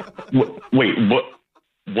 Wait,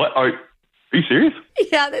 what are you serious?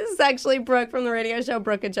 Yeah, this is actually Brooke from the radio show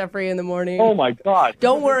Brooke and Jeffrey in the Morning. Oh, my God.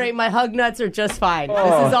 Don't worry, my hug nuts are just fine.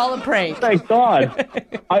 This is all a prank. Thank God.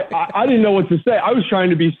 I didn't know what to say. I was trying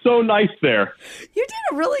to be so nice there. You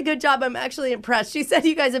did a really good job. I'm actually impressed. She said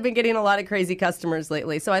you guys have been getting a lot of crazy customers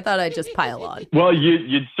lately, so I thought I'd just pile on. Well,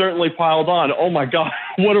 you'd certainly piled on. Oh, my God.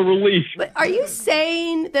 What a relief. But are you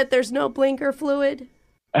saying that there's no blinker fluid?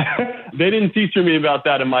 They didn't teach me about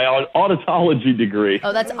that in my auditology degree.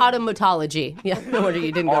 Oh, that's automotology. Yeah, no wonder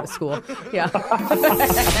you didn't go to school. Yeah.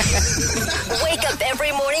 Wake up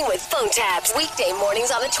every morning with phone taps. Weekday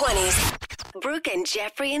mornings on the 20s. Brooke and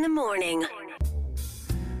Jeffrey in the Morning.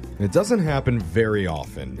 It doesn't happen very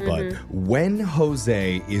often, but when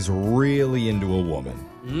Jose is really into a woman,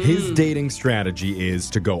 his dating strategy is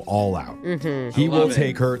to go all out. He will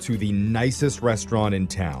take her to the nicest restaurant in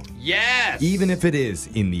town. Yes! Even if it is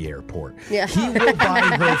in the airport. Yeah. He will buy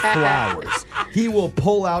her flowers. He will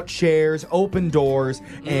pull out chairs, open doors,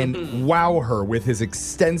 and wow her with his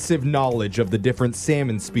extensive knowledge of the different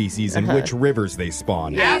salmon species and which rivers they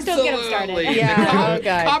spawn in. Please don't get him started. Yeah,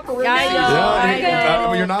 okay. I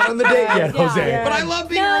know. You're not on the date yet, Jose. But I love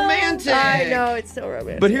being romantic. I know, it's so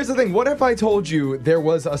romantic. But here's the thing. What if I told you there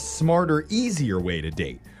was a smarter, easier way to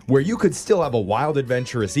date? Where you could still have a wild,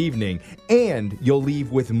 adventurous evening, and you'll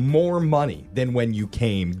leave with more money than when you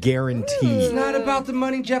came, guaranteed. It's not about the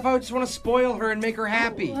money, Jeff. I just want to spoil her and make her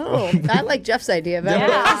happy. Oh, I like Jeff's idea better.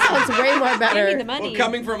 That sounds way more better. Give me the money. Well,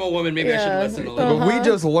 coming from a woman, maybe I should listen a little. But we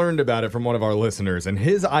just learned about it from one of our listeners, and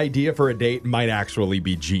his idea for a date might actually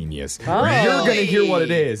be genius. Oh. You're going to hear what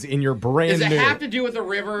it is in your brand new... Does it have to do with a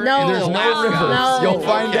river? No. There's no rivers. No. You'll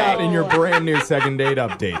find out in your brand new second date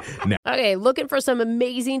update. Now. Okay, looking for some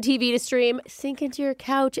amazing TV to stream? Sink into your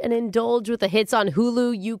couch and indulge with the hits on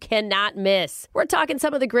Hulu you cannot miss. We're talking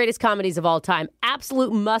some of the greatest comedies of all time.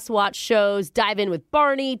 Absolute must-watch shows. Dive in with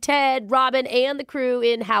Barney, Ted, Robin, and the crew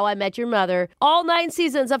in How I Met Your Mother. All 9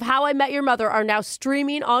 seasons of How I Met Your Mother are now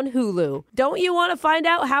streaming on Hulu. Don't you want to find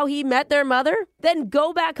out how he met their mother? Then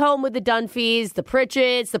go back home with the Dunphys, the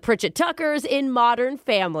Pritchett's, the Pritchett Tuckers in Modern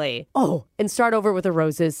Family. Oh, and start over with the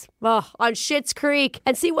Roses. On Schitt's Creek.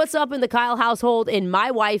 And see what's up in the Kyle household in My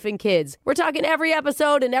Wife and Kids. We're talking every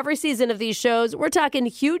episode and every season of these shows. We're talking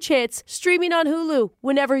huge hits streaming on Hulu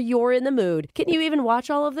whenever you're in the mood. Can you even watch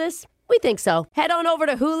all of this? We think so. Head on over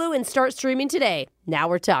to Hulu and start streaming today. Now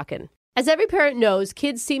we're talking. As every parent knows,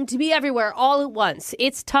 kids seem to be everywhere all at once.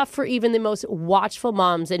 It's tough for even the most watchful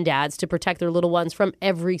moms and dads to protect their little ones from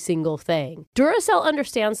every single thing. Duracell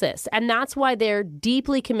understands this, and that's why they're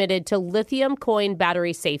deeply committed to lithium coin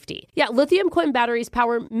battery safety. Yeah, lithium coin batteries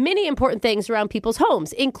power many important things around people's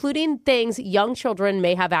homes, including things young children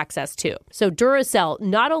may have access to. So Duracell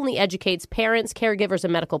not only educates parents, caregivers,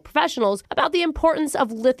 and medical professionals about the importance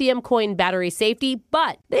of lithium coin battery safety,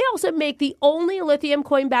 but they also make the only lithium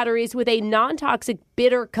coin batteries with a non-toxic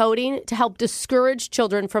bitter coating to help discourage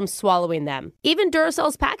children from swallowing them. Even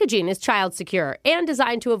Duracell's packaging is child secure and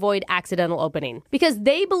designed to avoid accidental opening because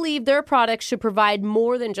they believe their products should provide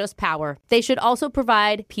more than just power. They should also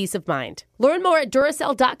provide peace of mind. Learn more at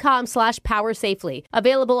Duracell.com/powersafely.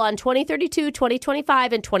 Available on 2032,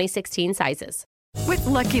 2025, and 2016 sizes. With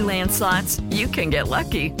Lucky Land Slots, you can get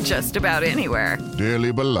lucky just about anywhere.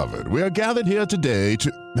 Dearly beloved, we are gathered here today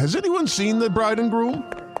to... Has anyone seen the bride and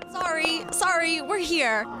groom? Sorry, we're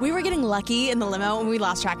here. We were getting lucky in the limo and we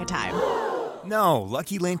lost track of time. No,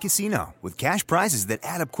 Lucky Land Casino, with cash prizes that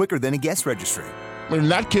add up quicker than a guest registry. In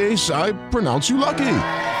that case, I pronounce you lucky.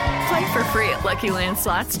 Play for free at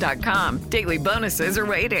LuckyLandSlots.com. Daily bonuses are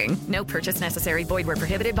waiting. No purchase necessary. Void where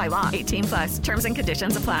prohibited by law. 18+. Terms and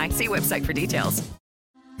conditions apply. See website for details.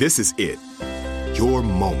 This is it. Your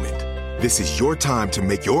moment. This is your time to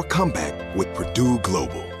make your comeback with Purdue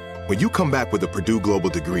Global. When you come back with a Purdue Global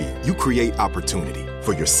degree, you create opportunity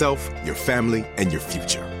for yourself, your family, and your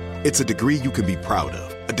future. It's a degree you can be proud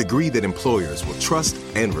of, a degree that employers will trust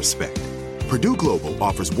and respect. Purdue Global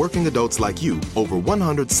offers working adults like you over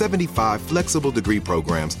 175 flexible degree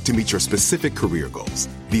programs to meet your specific career goals.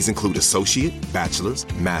 These include associate, bachelor's,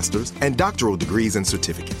 master's, and doctoral degrees and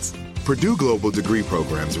certificates. Purdue Global degree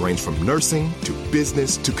programs range from nursing to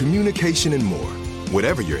business to communication and more.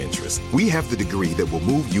 Whatever your interest, we have the degree that will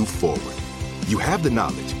move you forward. You have the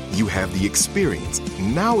knowledge, you have the experience.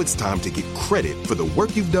 Now it's time to get credit for the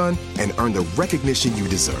work you've done and earn the recognition you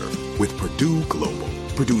deserve with Purdue Global,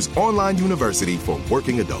 Purdue's online university for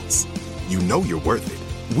working adults. You know you're worth it.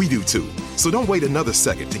 We do too. So don't wait another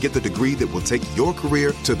second to get the degree that will take your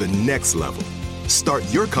career to the next level. Start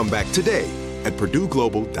your comeback today at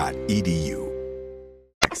purdueglobal.edu.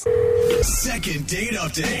 Second date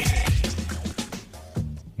update.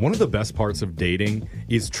 One of the best parts of dating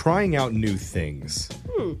is trying out new things.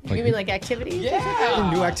 You mean like activities?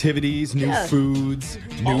 New activities, new foods,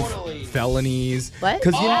 new felonies. What?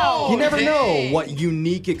 Because you never know what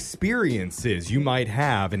unique experiences you might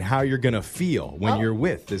have and how you're going to feel when you're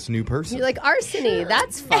with this new person. You like arsony.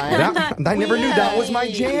 That's fun. I never knew that was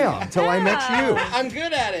my jam until I met you. I'm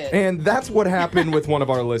good at it. And that's what happened with one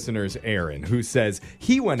of our listeners, Aaron, who says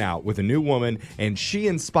he went out with a new woman and she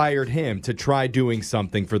inspired him to try doing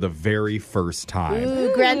something for the very first time.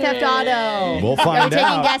 Ooh, Grand Theft Auto. We'll find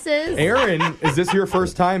out. Guesses? Aaron, is this your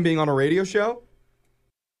first time being on a radio show?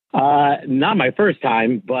 Not my first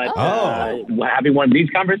time, but having one of these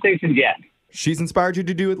conversations, yes. She's inspired you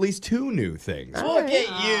to do at least 2 new things. Look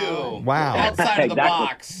at you. Wow. Outside of the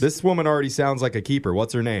box. This woman already sounds like a keeper.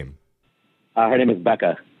 What's her name? Her name is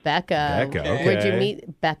Becca. Becca. Okay. Where'd you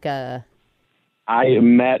meet Becca? I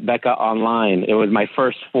met Becca online. It was my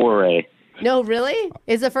first foray. No, really?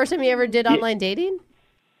 Is the first time you ever did online dating?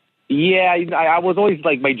 Yeah, I was always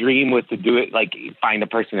like, my dream was to do it, like find a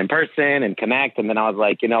person in person and connect. And then I was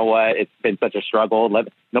like, you know what? It's been such a struggle.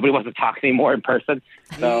 Nobody wants to talk anymore in person.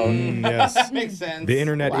 So yes, that makes sense. The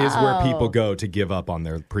internet is where people go to give up on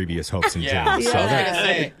their previous hopes and dreams. So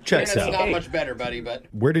that checks out. It's not much better, buddy. But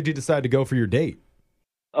where did you decide to go for your date?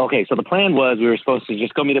 Okay, so the plan was we were supposed to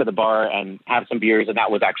just go meet at the bar and have some beers, and that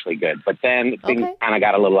was actually good. But then things kind of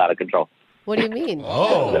got a little out of control. What do you mean?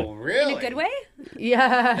 Oh, really? In a good way?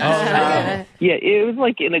 Yeah. Yeah, it was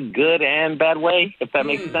like in a good and bad way, if that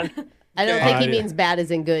makes sense. I don't think he means bad as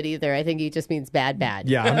in good either. I think he just means bad.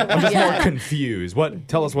 Yeah, I'm just more confused.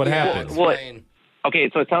 Tell us what happened. Okay,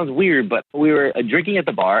 so it sounds weird, but we were drinking at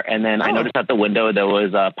the bar, and then I noticed out the window there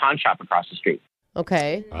was a pawn shop across the street.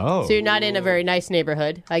 Okay. Oh. So you're not in a very nice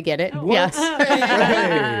neighborhood. I get it. Yes.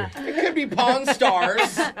 It could be Pawn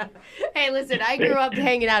Stars. Hey, listen, I grew up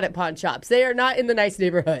hanging out at pawn shops. They are not in the nice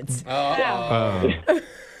neighborhoods. That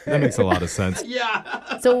makes a lot of sense.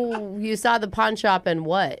 Yeah. So you saw the pawn shop and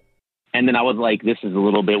what? And then I was like, this is a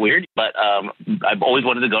little bit weird, but I've always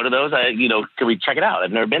wanted to go to those. Can we check it out?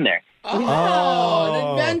 I've never been there. Oh,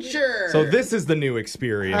 an adventure. So this is the new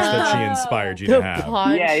experience that she inspired you to have.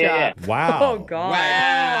 Pawn shop. Wow. Oh, God.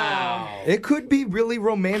 Wow. It could be really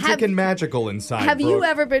romantic and magical inside. Have you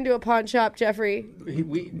ever been to a pawn shop, Jeffrey?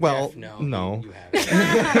 Well, no.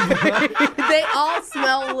 They all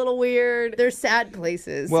smell a little weird. They're sad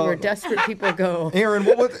places where desperate people go. Aaron,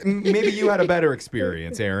 maybe you had a better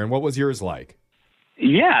experience, Aaron. What was yours like?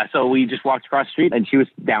 Yeah, so we just walked across the street, and she was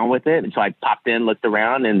down with it. And so I popped in, looked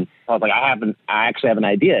around, and I was like, I actually have an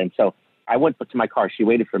idea. And so I went to my car. She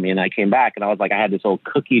waited for me, and I came back, and I was like, I had this old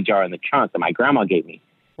cookie jar in the trunk that my grandma gave me.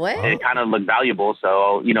 What? And it kind of looked valuable,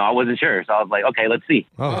 so, I wasn't sure. So I was like, okay, let's see.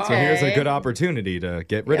 Oh, so here's a good opportunity to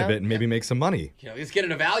get rid of it and maybe make some money. Let's get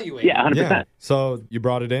it evaluated. Yeah, 100%. Yeah. So you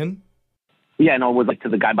brought it in? Yeah, and I was like to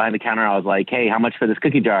the guy behind the counter, I was like, hey, how much for this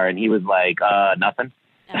cookie jar? And he was like, nothing.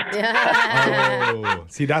 Oh,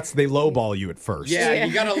 see, they lowball you at first. Yeah,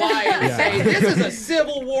 you gotta lie and say, this is a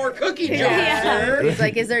Civil War cookie jar, sir. He's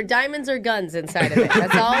like, is there diamonds or guns inside of it?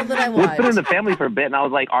 That's all that I We've want. been in the family for a bit, and I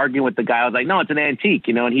was like arguing with the guy. I was like, no, it's an antique,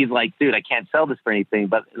 and he's like, dude, I can't sell this for anything.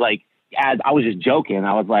 But like, as I was just joking,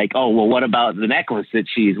 I was like, oh, well, what about the necklace that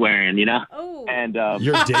she's wearing, Oh. And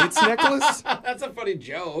your date's necklace? That's a funny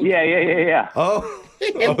joke. Yeah. Oh,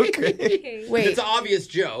 okay. Wait. It's an obvious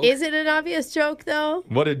joke. Is it an obvious joke, though?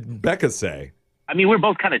 What did Becca say? I mean, we were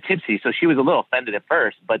both kind of tipsy, so she was a little offended at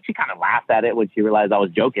first, but she kind of laughed at it when she realized I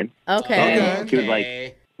was joking. Okay. She was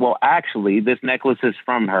like, well, actually, this necklace is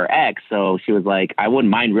from her ex, so she was like, I wouldn't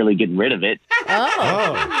mind really getting rid of it.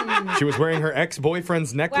 Oh. She was wearing her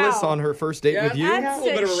ex-boyfriend's necklace on her first date with you? That's a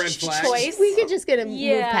little bit of a red flag. Choice. We could just get him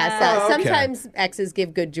move past that. Oh, okay. Sometimes exes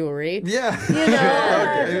give good jewelry. Yeah. You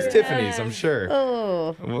know? Okay. It was Tiffany's, I'm sure.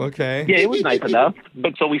 Oh. Well, okay. Yeah, it was nice enough.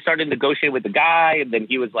 But so we started negotiating with the guy, and then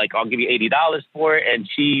he was like, I'll give you $80 for it. And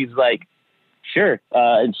she's like, sure.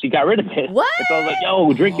 And she got rid of it. What? And so I was like,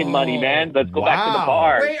 yo, drinking money, man. Let's go back to the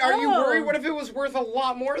bar. Wait, are you worried? What if it was worth a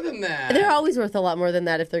lot more than that? They're always worth a lot more than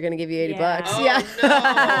that if they're going to give you $80. Oh,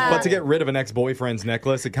 Yeah. But to get rid of an ex-boyfriend's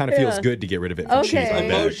necklace, it kind of feels good to get rid of it for cheap, I bet.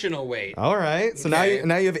 Emotional weight. All right. So now you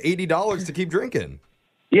have $80 to keep drinking.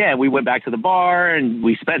 Yeah, we went back to the bar, and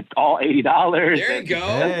we spent all $80. There you go.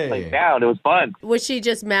 Hey. Down. It was fun. Was she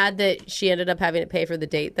just mad that she ended up having to pay for the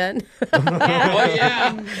date then?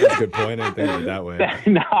 yeah. That's a good point. I didn't think of it that way.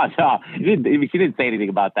 No. She didn't say anything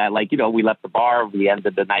about that. Like, we left the bar. We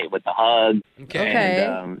ended the night with the hug. Okay.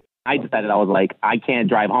 And, I decided I was like, I can't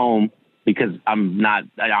drive home because I'm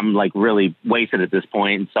like really wasted at this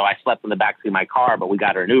point. So I slept in the backseat of my car, but we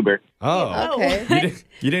got her an Uber. Oh. Okay.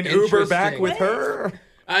 You didn't Uber back with her?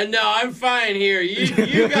 No, I'm fine here.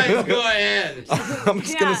 You guys go ahead. I'm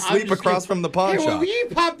just going to sleep across from the pawn Hey, shop. will you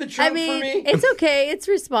pop the trunk I mean, for me? it's okay. It's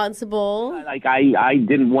responsible. Like I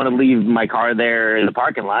didn't want to leave my car there in the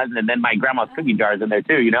parking lot, and then my grandma's cookie jar's in there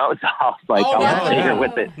too, So I was like, I'll have to take her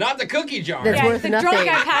with it. Not the cookie jar. That's worth the nothing. drunk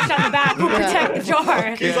guy passed on the back will protect the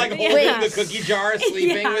jar. He's like holding Wait. the cookie jar,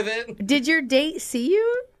 sleeping with it. Did your date see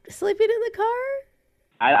you sleeping in the car?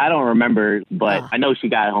 I don't remember, but I know she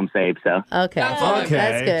got home safe. So Okay. Okay.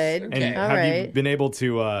 That's good. And All have right. you been able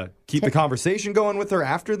to keep the conversation going with her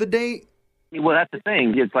after the date? well, that's the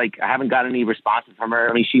thing. It's like I haven't got any responses from her.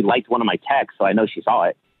 I mean, she liked one of my texts, so I know she saw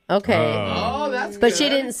it. Okay. Oh, that's But good. she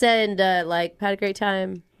didn't send, like, had a great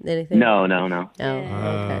time, anything? No. Oh,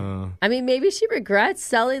 okay. I mean, maybe she regrets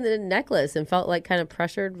selling the necklace and felt, like, kind of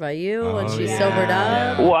pressured by you when she sobered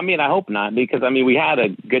up. Well, I mean, I hope not, because, I mean, we had a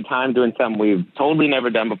good time doing something we've totally never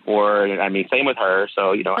done before. I mean, same with her,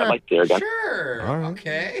 so, you know, I'd like to see her again. Sure. All right.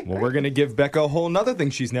 Okay. Well, we're going to give Becca a whole nother thing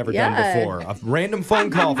she's never done Yeah. before. A random phone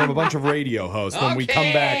call from a bunch of radio hosts when we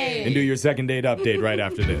come back and do your second date update right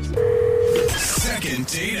after this. Second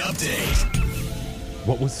date update.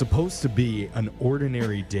 What was supposed to be an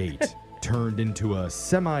ordinary date turned into a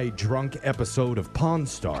semi-drunk episode of Pawn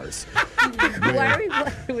Stars. Why are we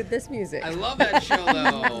playing with this music? I love that show,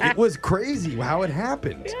 though. It was crazy how it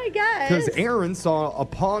happened. Yeah, I guess. Because Aaron saw a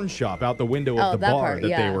pawn shop out the window of the that bar part, that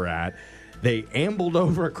yeah. they were at. They ambled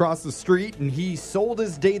over across the street, and he sold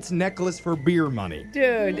his date's necklace for beer money.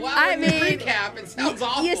 Dude, Wow, I when you mean, recap, it sounds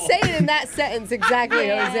awful. you say it in that sentence exactly,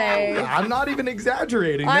 Jose. I'm not even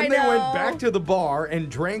exaggerating. I Then they went know. back to the bar and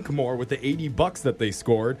drank more with the $80 that they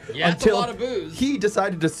scored Yeah, that's a until lot of booze. he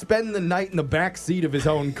decided to spend the night in the back seat of his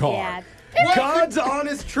own car. Yeah. God's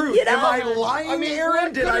honest truth. You know, Am I lying, I mean, Aaron?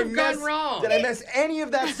 what Did could I have gone mess? wrong? Did I mess any of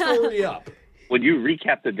that story up? When you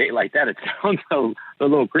recap the date like that, it sounds a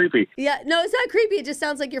little creepy. Yeah, no, it's not creepy. It just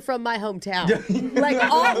sounds like you're from my hometown. Like,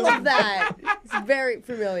 all of that is very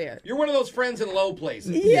familiar. You're one of those friends in low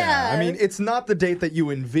places. Yeah. I mean, it's not the date that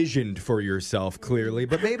you envisioned for yourself, clearly,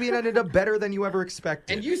 but maybe it ended up better than you ever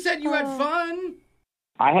expected. And you said you had fun.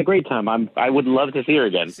 I had a great time. I would love to see her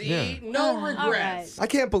again. See, no regrets. I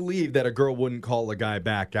can't believe that a girl wouldn't call a guy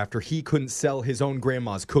back after he couldn't sell his own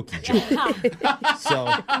grandma's cookie jar. So,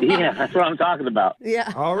 Yeah, that's what I'm talking about.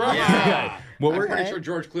 Yeah. all right. Yeah. Well, I'm we're pretty sure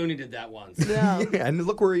George Clooney did that once. No. yeah, and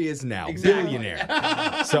look where he is now, Exactly.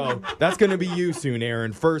 billionaire. So that's going to be you soon,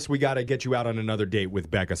 Aaron. First, we got to get you out on another date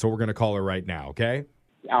with Becca, so we're going to call her right now, okay?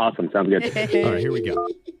 Awesome. Sounds good. All right, here we go.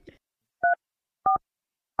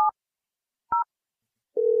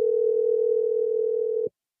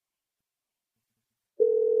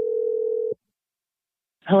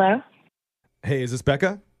 Hello, Hey, is this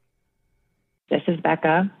Becca? this is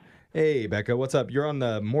Becca. Hey, Becca, what's up? You're on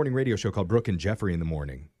the morning radio show called Brooke and Jeffrey in the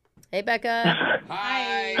Morning. Hey, Becca.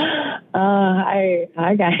 Hi.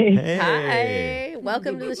 Hi guys. Hey. Hi.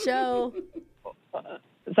 Welcome to the show.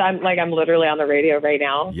 So I'm literally on the radio right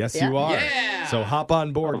now. Yes, Yeah. you are. Yeah. So hop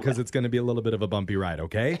on board because it's going to be a little bit of a bumpy ride,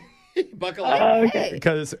 okay? Buckle up. Okay.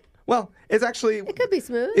 Because, well, it's actually, It could be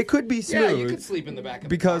smooth. it could be Yeah, you smooth could sleep in the back of the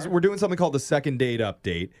because car. we're doing something called the second date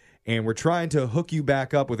update, and we're trying to hook you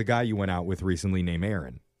back up with a guy you went out with recently named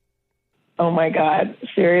Aaron. Oh my God,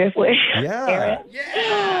 seriously? Yeah. Aaron?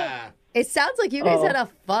 Yeah. It sounds like you guys Oh. had a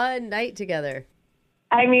fun night together.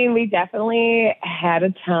 I mean, we definitely had a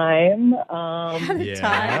time. Had a Yeah.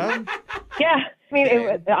 time. Yeah, I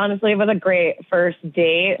mean, honestly, it was a great first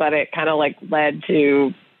date, but it kind of like led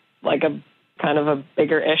to like a kind of a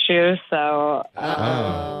bigger issue. So,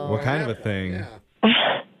 what kind of a thing?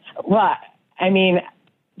 What? I mean,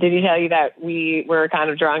 did he tell you that we were kind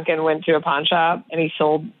of drunk and went to a pawn shop and he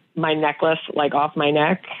sold my necklace like off my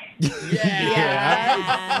neck?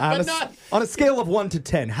 On a scale of 1 to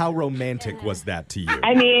 10, how romantic was that to you?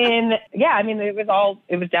 I mean,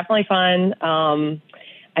 it was definitely fun.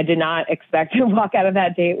 I did not expect to walk out of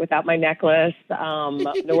that date without my necklace,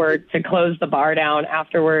 nor to close the bar down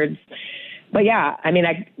afterwards. But yeah, I mean,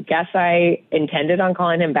 I guess I intended on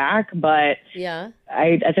calling him back, but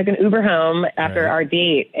I took an Uber home after our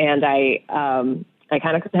date, and I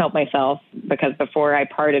kind of couldn't help myself because before I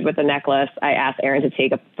parted with the necklace, I asked Aaron to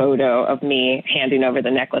take a photo of me handing over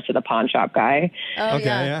the necklace to the pawn shop guy.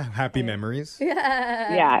 Happy memories.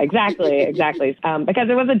 Yeah, exactly. Because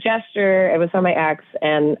it was a gesture. It was from my ex.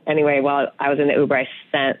 And anyway, while I was in the Uber, I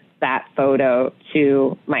sent that photo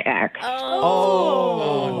to my ex.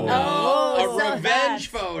 A revenge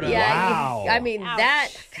photo. Yeah, Wow. I mean, that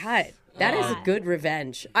is a good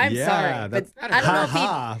revenge. I'm sorry, but I don't know if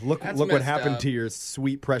he... Look what happened to your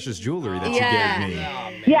sweet, precious jewelry that you gave me.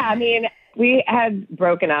 Yeah, I mean, we had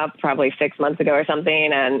broken up probably 6 months ago or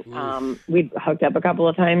something, and we'd hooked up a couple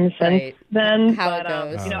of times since then. How it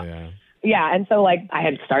goes. Yeah, and so, like, I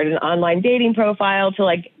had started an online dating profile to,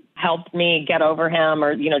 like, help me get over him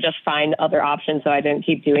or, just find other options so I didn't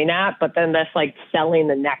keep doing that. But then this, like, selling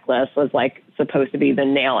the necklace was, like, supposed to be the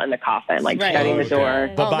nail in the coffin, like, shutting the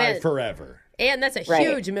door. Bye-bye forever. And that's a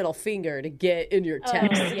huge middle finger to get in your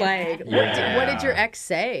text. Like, what did your ex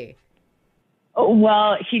say?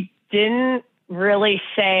 Well, he didn't really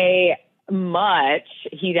say much.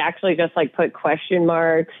 He'd actually just, like, put question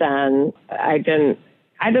marks, and I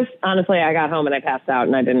honestly, I got home and I passed out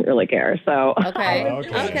and I didn't really care. So Okay.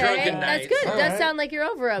 That's good. It does sound like you're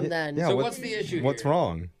over him then. So what's the issue? What's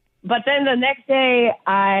wrong? But then the next day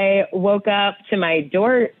I woke up to my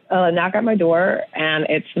door, knock on my door, and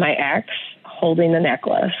it's my ex holding the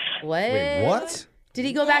necklace. What? Wait, what? Did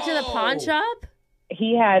he go back to the pawn shop?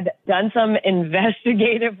 He had done some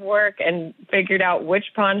investigative work and figured out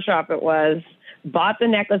which pawn shop it was, bought the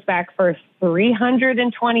necklace back for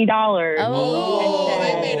 $320. Oh,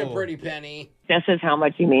 they made a pretty penny. This is how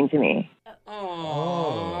much you mean to me.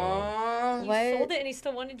 He sold it and he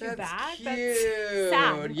still wanted you back? Cute. That's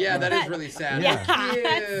sad. Yeah, that is really sad.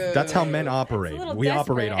 Yeah. That's how men operate. We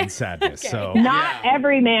operate on sadness. So Not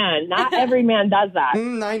every man does that.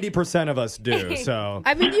 90% of us do. So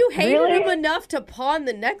I mean, you hated him enough to pawn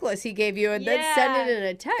the necklace he gave you and then send it in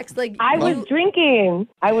a text. Like I was drinking.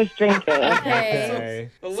 Okay.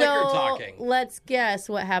 The liquor talking. Let's guess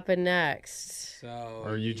what happened next.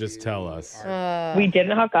 Or you just tell us. We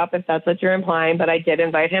didn't hook up, if that's what you're implying, but I did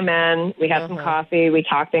invite him in. We had some coffee. We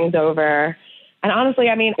talked things over. And honestly,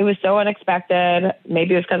 I mean, it was so unexpected.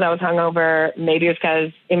 Maybe it was because I was hungover. Maybe it was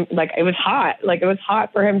because, it was hot. Like, it was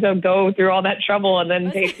hot for him to go through all that trouble and then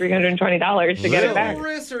pay $320 to get it back.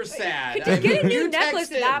 Humorous or sad? Could you get a new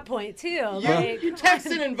necklace at that point, too? You text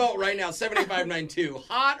in and vote right now, 7592.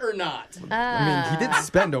 Hot or not? I mean, he did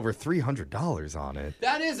spend over $300 on it.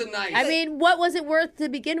 That is a nice... I mean, what was it worth to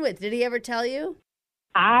begin with? Did he ever tell you?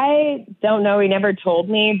 I don't know. He never told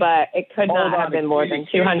me, but it could not have been more than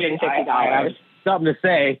 $250. Something to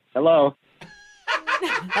say. Hello.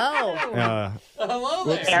 Hello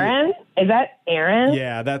there. Aaron? Is that Aaron?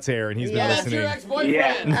 Yeah, that's Aaron. He's been listening. That's your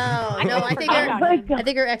ex-boyfriend. Oh, no, I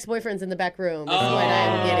think her ex-boyfriend's in the back room. Is what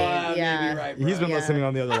I'm getting. Yeah. Right, He's been listening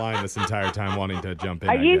on the other line this entire time, wanting to jump in.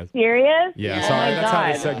 Are you serious? Yeah, Oh sorry. my That's how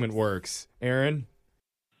God. this segment works. Aaron?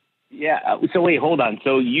 Yeah. So wait, hold on.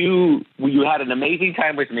 So you had an amazing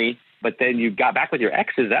time with me, but then you got back with your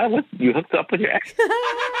ex. Is that what you hooked up with your ex?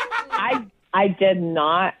 I did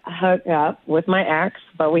not hook up with my ex,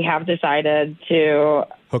 but we have decided to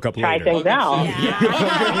hook up try later. things out.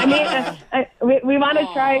 I mean, we want to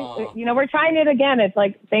try, we're trying it again. It's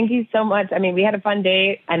like, thank you so much. I mean, we had a fun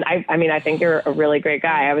date, and I think you're a really great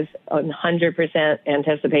guy. I was 100%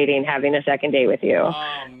 anticipating having a second date with you.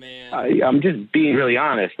 Oh, man. I'm just being really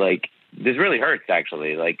honest. Like, this really hurts,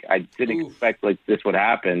 actually. Like, I didn't expect, like, this would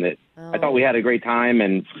happen. I thought we had a great time,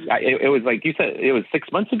 and it was like you said, it was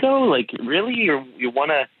 6 months ago. Like, really? You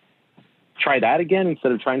want to try that again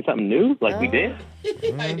instead of trying something new like we did?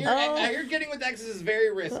 I hear getting with exes is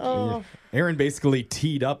very risky. Aaron basically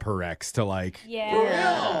teed up her ex to For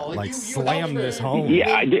real. like You slam helped her. this home.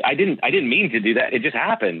 Yeah, I didn't mean to do that. It just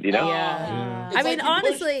happened, you know. I mean, like you pushed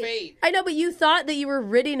honestly, fate. I know, but you thought that you were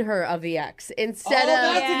ridding her of the ex instead Oh, of,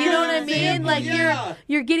 that's a you know good what I mean? example, Like yeah.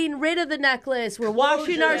 you're getting rid of the necklace. We're washing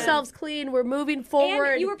Closure. ourselves clean. We're moving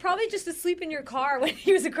forward. And you were probably just asleep in your car when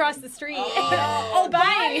he was across the street. Oh,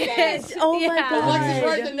 buying it. Oh my God. Alexis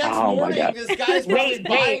right the next Oh, my morning. God. This guy's probably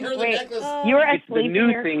buying her the necklace. You were It's the asleep in new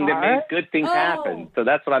your thing car? that makes good things happen. So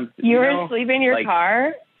that's what I'm. You were know, asleep in your like,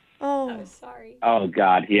 car? Oh, sorry. Oh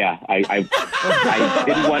God, yeah. I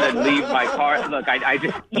didn't want to leave my car. Look, I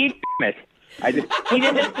just damn it. I just You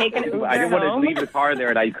didn't just take an Uber I didn't want to home? leave the car there,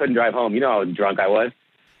 and I couldn't drive home. You know how drunk I was.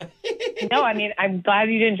 No, I mean, I'm glad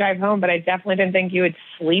you didn't drive home, but I definitely didn't think you would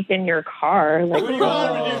sleep in your car. Like, What do you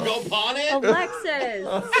want to do? Go pawn it?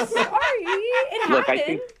 Alexis. Sorry. It Look,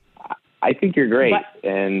 happened. I think you're great,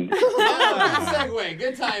 and Good segue.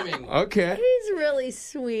 Good timing. Okay. He's really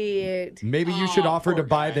sweet. Maybe you should offer to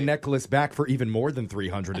buy the necklace back for even more than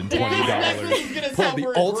 $320. Pull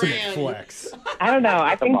the ultimate flex. I don't know.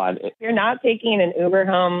 I think if you're not taking an Uber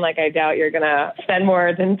home, like, I doubt you're going to spend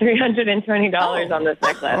more than $320 on this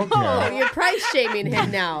necklace. Oh, you're price shaming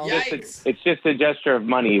him now. Yikes. it's just a gesture of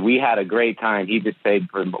money. We had a great time. He just paid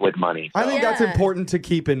with money. I think that's Yeah. important to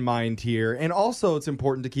keep in mind here. And also, it's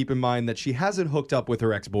important to keep in mind that she hasn't hooked up with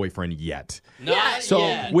her ex-boyfriend yet. Not So,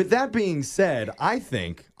 yet. with that being said, I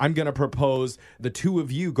think I'm going to propose the two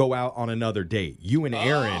of you go out on another date, you and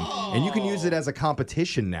Aaron, and you can use it as a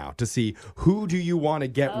competition now to see who do you want to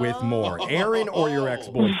get with more, Aaron or your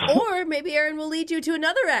ex-boyfriend. Or maybe Aaron will lead you to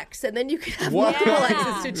another ex, and then you can have What? multiple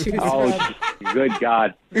exes to choose Oh, from. good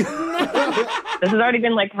God. This has already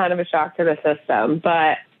been, like, kind of a shock to the system,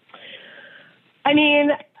 but, I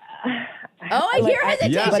mean... Oh, I hear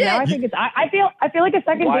hesitation. But now I think it's. I feel like a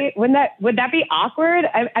second date. Would that be awkward?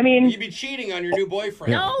 I mean, You'd be cheating on your new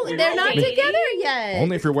boyfriend. No, You're they're not dating. together yet.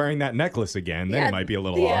 Only if you're wearing that necklace again, then Yeah. it might be a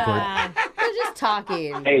little awkward. They're just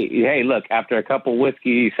talking. Hey, look, after a couple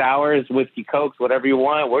whiskey sours, whiskey cokes, whatever you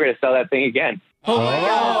want, we're going to sell that thing again. Oh my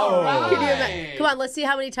God. right. Can you imagine? Come on, let's see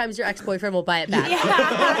how many times your ex-boyfriend will buy it back.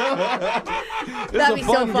 This That'd is be a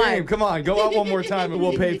so fun fun. game. Come on, go out one more time and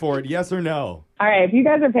we'll pay for it. Yes or no? all right. If you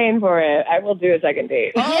guys are paying for it, I will do a second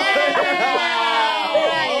date.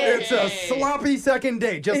 It's a sloppy second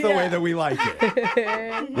date, just the way that we like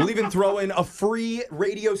it. We'll even throw in a free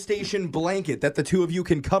radio station blanket that the two of you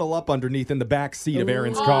can cuddle up underneath in the back seat of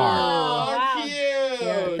Aaron's car. Oh,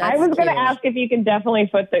 cute. I was going to ask if you can definitely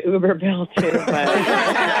foot the Uber bill too,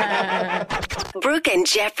 but Brooke and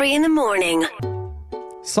Jeffrey in the morning.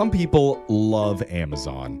 Some people love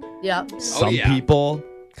Amazon. Yep. Some yeah. people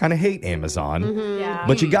kind of hate Amazon. Yeah.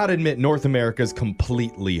 But you got to admit, North America's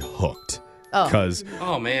completely hooked. Oh. Because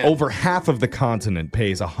Oh, man. over half of the continent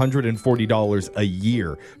pays $140 a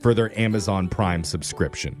year for their Amazon Prime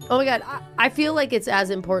subscription. Oh my God, I feel like it's as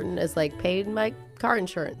important as like paying my car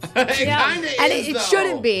insurance. It kinda And is, it though.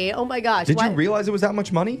 shouldn't be. Oh my gosh. Did Why- you realize it was that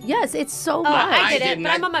much money? Yes, it's so much. I get didn't. it,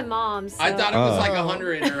 but I'm on my mom's. I so- thought it was like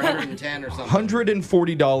 100 or 110 or something.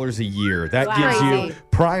 $140 a year. That Wow. gives you Crazy.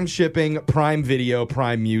 Prime shipping, Prime video,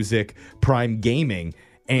 Prime music, Prime gaming,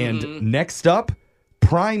 and next up,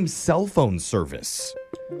 Prime cell phone service.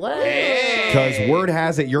 What? Because word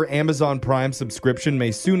has it, your Amazon Prime subscription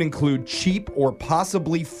may soon include cheap or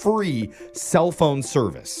possibly free cell phone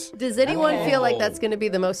service. Does anyone feel like that's going to be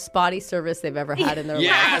the most spotty service they've ever had in their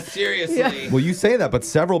Yeah, life? seriously. Well, you say that, but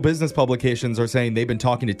several business publications are saying they've been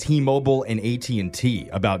talking to T-Mobile and AT&T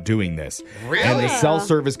about doing this. Really? And the cell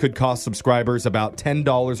service could cost subscribers about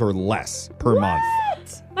 $10 or less per month.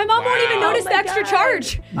 My mom won't even notice Oh the my extra God.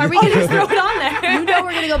 charge. Are we going to throw it on there? You know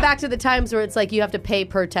we're going to go back to the times where it's like you have to pay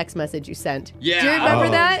per text message you sent. Yeah. Do you remember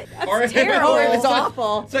Oh. that? Or terrible. It was it's like-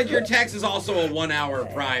 awful. It's like your text is also a 1 hour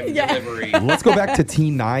Prime delivery. Let's go back to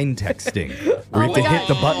T9 texting, where you have to hit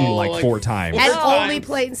the button like 4 times. And Four only times.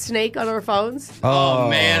 playing Snake on our phones. Oh,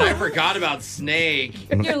 man, I forgot about Snake.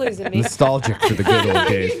 You're losing me. Nostalgic for the good old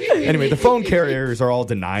days. Anyway, the phone carriers are all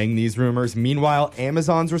denying these rumors. Meanwhile,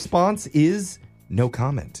 Amazon's response is no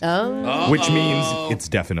comment. Oh. Which means it's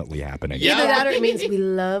definitely happening. Yeah. Either that or it means we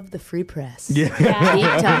love the free press. Yeah.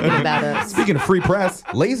 Keep talking about us. Speaking of free press,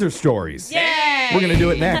 laser stories. Yeah. We're going to do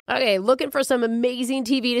it next. Okay, looking for some amazing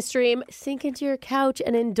TV to stream? Sink into your couch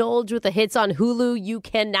and indulge with the hits on Hulu you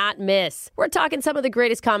cannot miss. We're talking some of the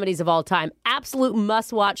greatest comedies of all time. Absolute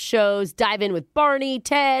must-watch shows. Dive in with Barney,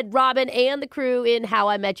 Ted, Robin, and the crew in How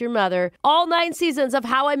I Met Your Mother. All 9 seasons of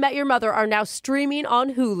How I Met Your Mother are now streaming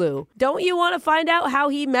on Hulu. Don't you want to find find out how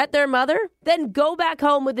he met their mother? Then go back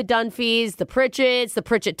home with the Dunphys, the Pritchett's, the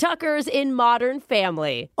Pritchett-Tuckers in Modern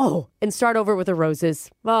Family. Oh, and start over with the Roses.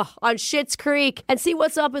 On Schitt's Creek. And see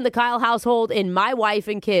what's up in the Kyle household in My Wife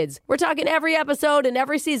and Kids. We're talking every episode and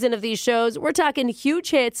every season of these shows. We're talking huge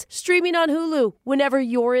hits streaming on Hulu whenever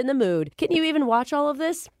you're in the mood. Can you even watch all of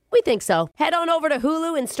this? We think so. Head on over to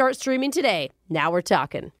Hulu and start streaming today. Now we're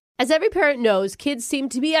talking. As every parent knows, kids seem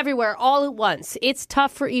to be everywhere all at once. It's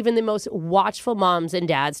tough for even the most watchful moms and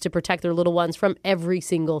dads to protect their little ones from every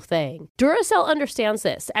single thing. Duracell understands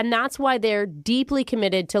this, and that's why they're deeply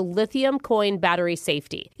committed to lithium coin battery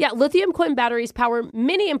safety. Yeah, lithium coin batteries power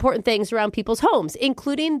many important things around people's homes,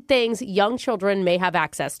 including things young children may have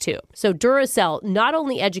access to. So Duracell not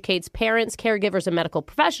only educates parents, caregivers, and medical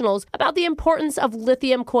professionals about the importance of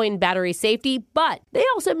lithium coin battery safety, but they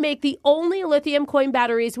also make the only lithium coin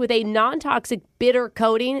batteries with a non-toxic bitter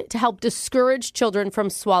coating to help discourage children from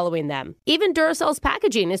swallowing them. Even Duracell's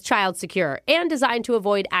packaging is child secure and designed to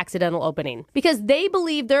avoid accidental opening because they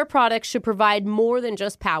believe their products should provide more than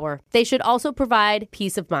just power. They should also provide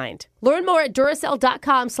peace of mind. Learn more at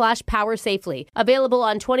Duracell.com/powersafely. Available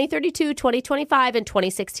on 2032, 2025, and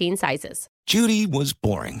 2016 sizes. Judy was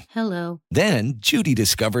boring. Hello. Then Judy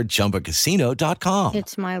discovered ChumbaCasino.com.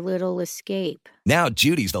 It's my little escape. Now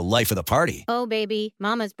Judy's the life of the party. Oh, baby,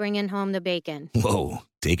 mama's bringing home the bacon. Whoa,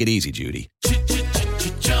 take it easy, Judy.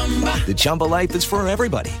 The Chumba life is for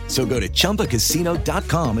everybody. So go to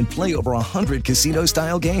ChumbaCasino.com and play over 100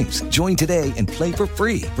 casino-style games. Join today and play for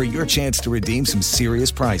free for your chance to redeem some serious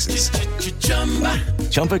prizes.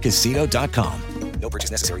 ChumbaCasino.com. No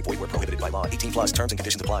purchase necessary. Void where prohibited by law. 18+ terms and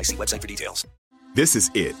conditions apply. See website for details. This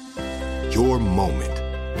is it. Your moment.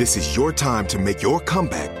 This is your time to make your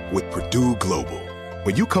comeback with Purdue Global.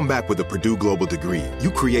 When you come back with a Purdue Global degree,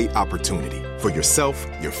 you create opportunity for yourself,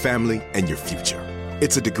 your family, and your future.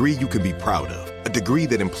 It's a degree you can be proud of, a degree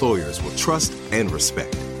that employers will trust and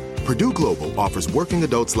respect. Purdue Global offers working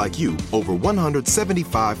adults like you over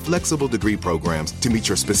 175 flexible degree programs to meet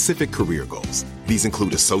your specific career goals. These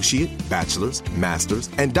include associate, bachelor's,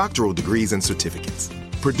 master's, and doctoral degrees and certificates.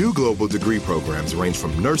 Purdue Global degree programs range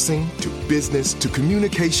from nursing to business to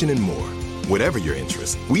communication and more. Whatever your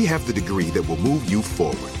interest, we have the degree that will move you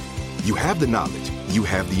forward. You have the knowledge, you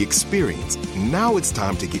have the experience. Now it's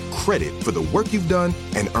time to get credit for the work you've done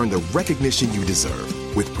and earn the recognition you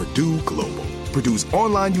deserve with Purdue Global, Purdue's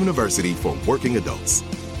online university for working adults.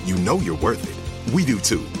 You know you're worth it. We do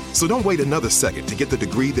too. So don't wait another second to get the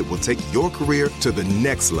degree that will take your career to the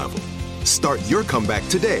next level. Start your comeback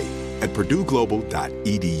today at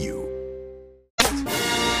purdueglobal.edu.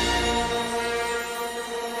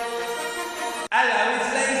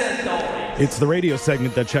 It's the radio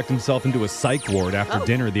segment that checked himself into a psych ward after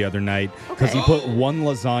dinner the other night because he put one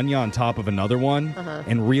lasagna on top of another one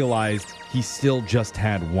and realized he still just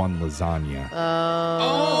had one lasagna.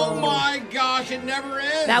 Oh my gosh, it never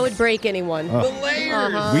ends. That would break anyone. The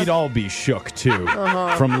layers. We'd all be shook, too.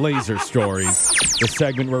 From Laser Stories, the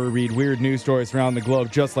segment where we read weird news stories around the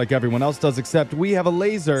globe just like everyone else does, except we have a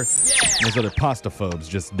laser. Those other pastaphobes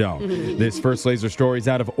just don't. This first Laser Story is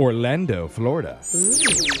out of Orlando, Florida.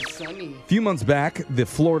 Sunny. A few months back, the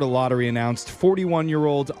Florida Lottery announced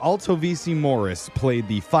 41-year-old Altovisi Morris played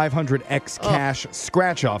the 500X cash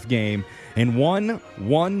scratch-off game and won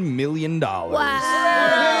 $1 million.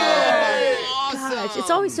 Gosh, it's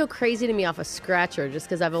always so crazy to me off a scratcher just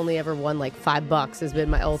because I've only ever won like $5 has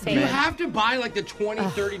been my ultimate. You have to buy like the $20,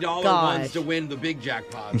 $30 ones to win the big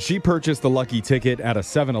jackpot. She purchased the lucky ticket at a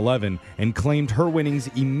 7-Eleven and claimed her winnings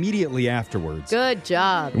immediately afterwards. Good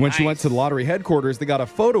job. When she went to the lottery headquarters, they got a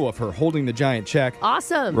photo of her holding the giant check.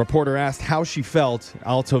 Awesome. Reporter asked how she felt.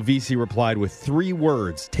 Altovisi replied with 3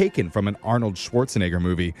 words taken from an Arnold Schwarzenegger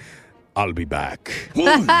movie. I'll be back.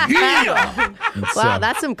 Wow,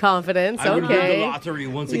 that's some confidence. I would win the lottery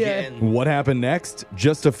once again. What happened next?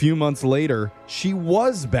 Just a few months later, she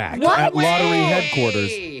was back at lottery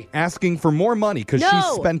headquarters asking for more money because she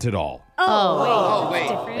spent it all. Wait.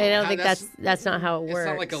 I don't think that's not how it works. It's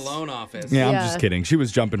not like a loan office. Yeah, I'm just kidding. She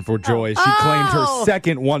was jumping for joy. She claimed her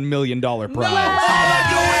second $1 million prize.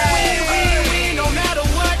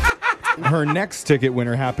 Her next ticket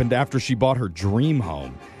winner happened after she bought her dream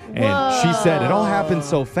home. And she said, it all happened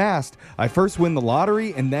so fast. I first win the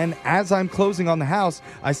lottery, and then as I'm closing on the house,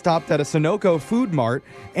 I stopped at a Sunoco food mart,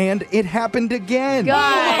 and it happened again.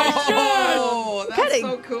 Gosh. What kind What a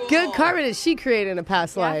so cool. good karma did she create in a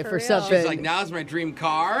past life or something? She's like, now's my dream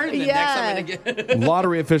car. And the Yeah. next I'm going to get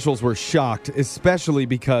Lottery officials were shocked, especially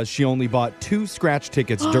because she only bought 2 scratch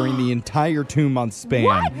tickets during the entire 2-month span.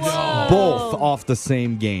 What? Both off the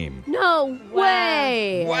same game. No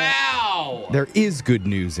way. Wow. There is good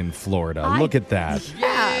news in Florida. Look at that.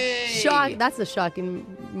 Yeah. That's the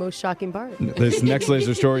most shocking part. This next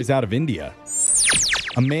laser story is out of India.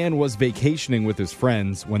 A man was vacationing with his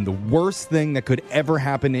friends when the worst thing that could ever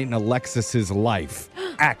happen in Alexis's life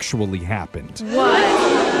actually happened.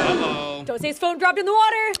 What? Don't say his phone dropped in the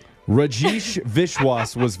water. Rajesh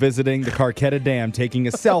Vishwas was visiting the Karketa Dam taking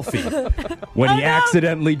a selfie when he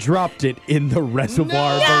accidentally dropped it in the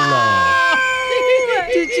reservoir below.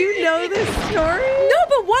 Did you know this story? No,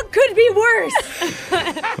 but what could be worse?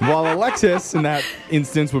 While Alexis, in that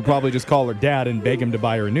instance, would probably just call her dad and beg him to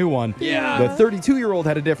buy her a new one, the 32-year-old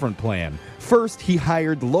had a different plan. First, he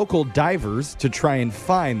hired local divers to try and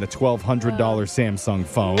find the $1,200 Samsung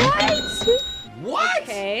phone. What?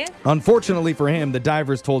 Okay. Unfortunately for him, the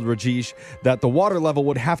divers told Rajesh that the water level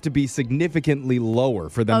would have to be significantly lower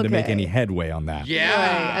for them to make any headway on that.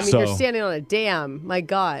 Yeah. I mean, you're standing on a dam. My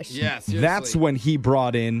gosh. Yeah, seriously. That's when he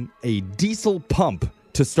brought in a diesel pump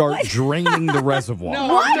to start draining the reservoir.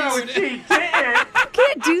 What? You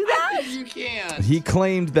can't do that? You can't. He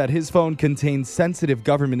claimed that his phone contained sensitive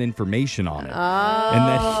government information on it. And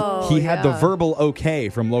that he had the verbal okay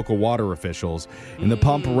from local water officials. And the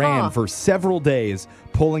pump ran for several days,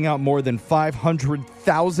 pulling out more than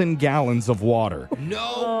 500,000 gallons of water.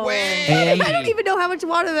 No way. And I don't even know how much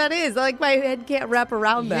water that is. Like, my head can't wrap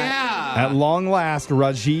around that. Yeah. at long last,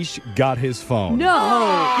 Rajesh got his phone.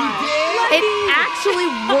 No. He did? It actually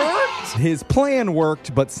worked? His plan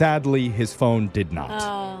worked, but sadly, his phone did not.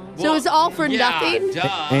 So it was all for nothing?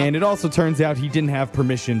 And it also turns out he didn't have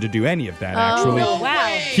permission to do any of that, actually. Oh, wow.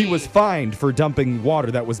 He was fined for dumping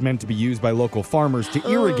water that was meant to be used by local farmers to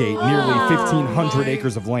irrigate nearly 1,500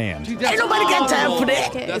 acres of land. Dude, ain't nobody got time for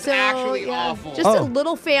that. That's actually awful. Just a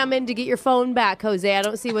little famine to get your phone back, Jose. I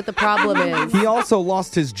don't see what the problem is. He also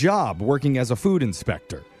lost his job working as a food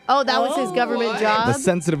inspector. Oh, that was his government job? The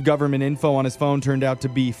sensitive government info on his phone turned out to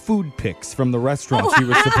be food pics from the restaurants he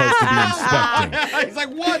was supposed to be inspecting. He's like,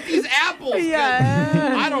 what? These apples?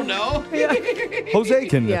 Yeah. I don't know. Jose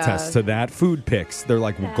can attest to that. Food pics, they're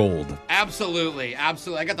like gold. Absolutely.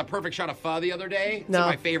 Absolutely. I got the perfect shot of pho the other day. It's in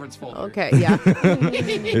my favorites folder. Okay, yeah.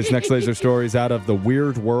 This next laser story is out of the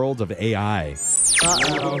weird world of AI.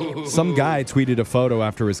 Some guy tweeted a photo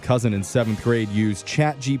after his cousin in 7th grade used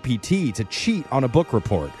ChatGPT to cheat on a book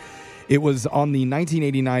report. It was on the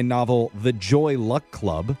 1989 novel The Joy Luck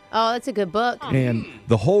Club. Oh, that's a good book. And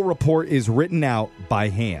the whole report is written out by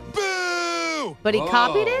hand. But he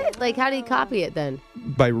copied it? Like, how did he copy it then?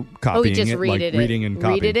 By copying Oh, he just it, readed like reading and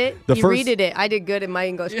copying. Readed it? He readed it. I did good in my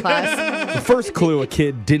English class. The first clue a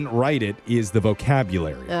kid didn't write it is the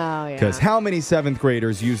vocabulary. Oh, yeah. Because how many 7th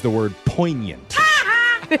graders use the word poignant?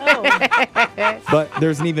 But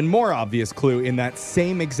there's an even more obvious clue in that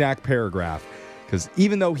same exact paragraph. Because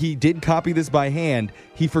even though he did copy this by hand,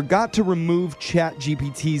 he forgot to remove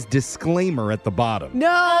ChatGPT's disclaimer at the bottom.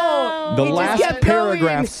 No! The He just last kept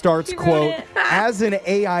paragraph going. starts, quote, as an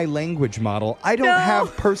AI language model, I don't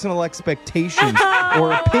have personal expectations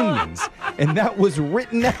or opinions. And that was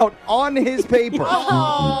written out on his paper.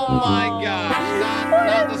 Oh, my gosh.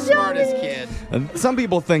 Not the smartest kid. And some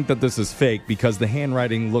people think that this is fake because the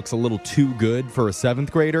handwriting looks a little too good for a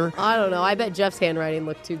 7th grader. I don't know. I bet Jeff's handwriting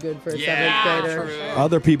looked too good for a 7th grader.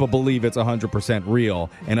 Other people believe it's 100% real,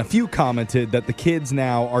 and a few commented that the kids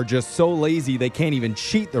now are just so lazy they can't even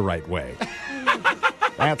cheat the right way.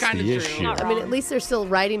 That's the issue. I mean, at least they're still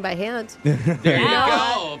writing by hand. There you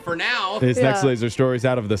go. For now. This next laser story is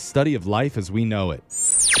out of the study of life as we know it.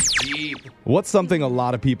 Deep. What's something a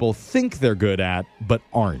lot of people think they're good at, but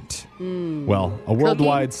aren't? Well, a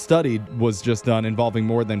worldwide study was just done involving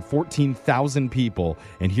more than 14,000 people,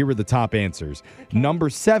 and here are the top answers. Number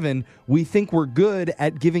 7, we think we're good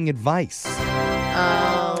at giving advice.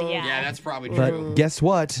 Oh, yeah. Yeah, that's probably true. But guess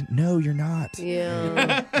what? No, you're not.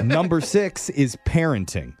 Yeah. Number 6 is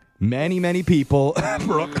parenting. Many people,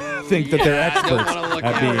 Brooke, think that they're experts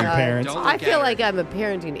at being parents. I feel like I'm a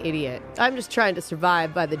parenting idiot. I'm just trying to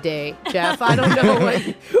survive by the day, Jeff. I don't know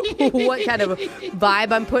what kind of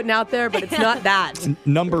vibe I'm putting out there, but it's not that.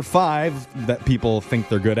 Number 5 that people think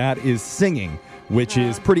they're good at is singing, which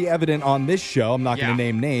is pretty evident on this show. I'm not going to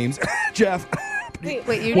name names. Jeff.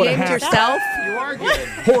 Wait, you What a named hack. yourself? You are good.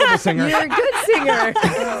 Horrible singer. You're a good singer.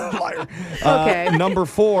 Liar. Okay. Number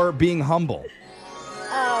 4, being humble.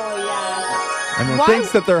 Oh, yeah. And then Why?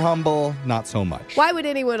 thinks that they're humble, not so much. Why would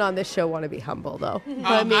anyone on this show want to be humble, though?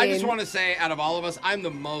 I just want to say, out of all of us, I'm the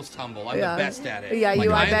most humble. I'm the best at it. Yeah, I bet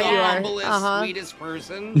you are. are. I'm the humblest, sweetest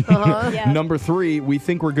person. Number 3, we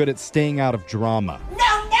think we're good at staying out of drama.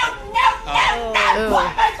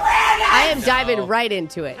 I am diving right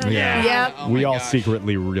into it. Yeah. Yep. Oh we all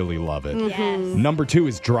secretly really love it. Yes. Number 2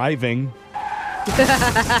 is driving.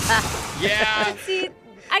 Yeah. See,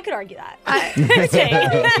 I could argue that.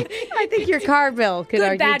 I think your car bill could Good,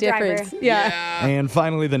 argue bad difference. driver. Yeah. And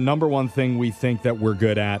finally, the number 1 thing we think that we're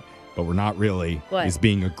good at, but we're not really, What? is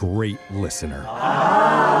being a great listener.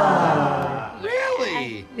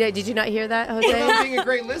 Really? Yeah. Did you not hear that, What Jose? about being a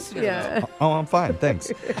great listener? Yeah. Oh, I'm fine, thanks.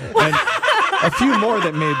 And a few more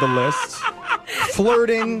that made the list.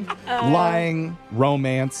 Flirting, lying,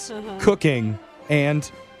 romance, cooking, and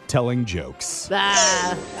telling jokes.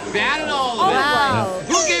 Ah. Bad at all Oh, of it. wow.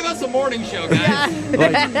 Who gave us a morning show, guys?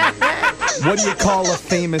 What do you call a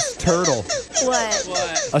famous turtle?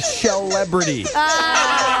 What? A shell-lebrity.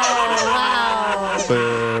 Oh, Boo.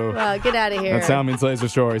 wow. Wow, get out of here. That Sound Means Laser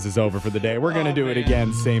Stories is over for the day. We're going to do it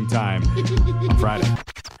again, same time on Friday.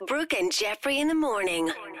 Brooke and Jeffrey in the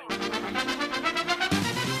morning.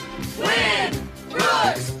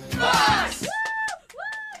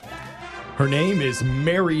 Her name is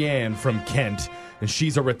Marianne from Kent, and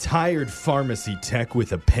she's a retired pharmacy tech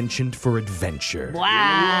with a penchant for adventure.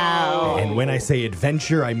 Wow. And when I say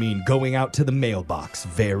adventure, I mean going out to the mailbox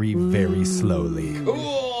very, very slowly.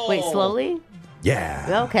 Cool. Wait, slowly?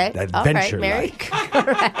 Yeah. Okay. Adventure All right, Mary. All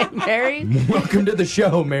right, Mary. Welcome to the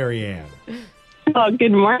show, Marianne. Oh,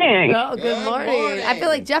 good morning. Oh, good morning. I feel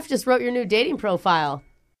like Jeff just wrote your new dating profile.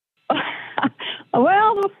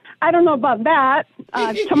 Well, I don't know about that.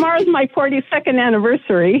 Tomorrow's my 42nd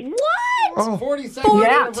anniversary. What? Oh. 42nd 42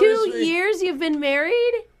 anniversary. years you've been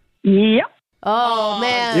married? Yep. Oh,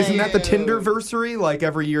 man. Isn't that the Tinderversary? Like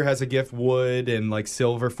every year has a gift, wood and like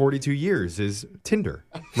silver. 42 years is Tinder,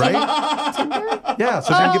 right? Tinder? Yeah,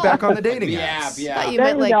 so then you get back on the dating Yeah, apps. I yeah. thought you There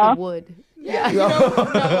meant you like go. the wood. Yeah,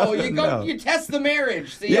 you go, No. you test the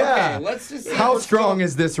marriage. See, Yeah. okay, let's just see How what's strong going-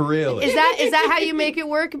 is this really? Is that how you make it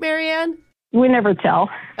work, Marianne? We never tell.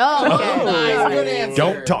 Oh, okay. Oh, nice, good answer.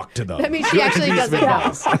 Don't talk to them. That means she actually doesn't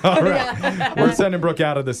know. All right. We're sending Brooke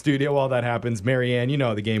out of the studio while that happens. Marianne, you know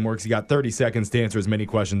how the game works. You got 30 seconds to answer as many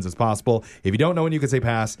questions as possible. If you don't know when you can say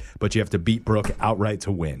pass, but you have to beat Brooke outright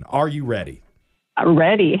to win. Are you ready?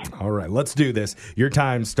 Ready. All right, let's do this. Your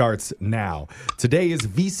time starts now. Today is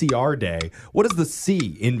VCR Day. What does the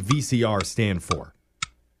C in VCR stand for?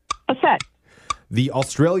 A set. The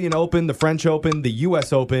Australian Open, the French Open, the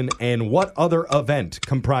U.S. Open, and what other event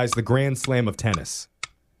comprise the Grand Slam of tennis?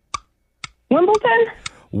 Wimbledon.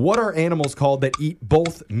 What are animals called that eat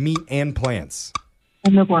both meat and plants?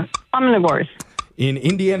 Omnivores. In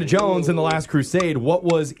Indiana Jones and the Last Crusade, what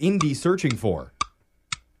was Indy searching for?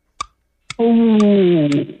 Ooh.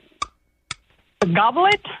 A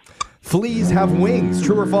goblet. Fleas have wings,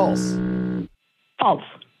 true or false? False.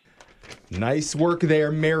 Nice work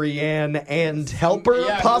there, Marianne and helper,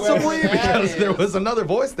 Yeah, possibly, whoever that because is. there was another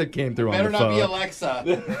voice that came through Better on the not phone. be Alexa.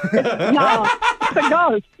 No, it's a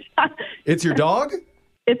ghost. It's your dog?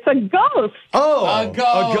 It's a ghost. Oh, A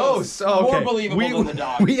ghost. ghost. Oh, More okay. believable than the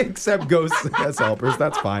dog. We accept ghosts as helpers.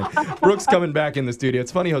 That's fine. Brooke's coming back in the studio.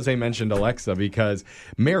 It's funny Jose mentioned Alexa because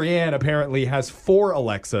Marianne apparently has 4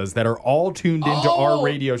 Alexas that are all tuned into our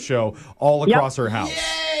radio show all across her house.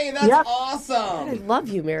 Yay, that's I awesome. love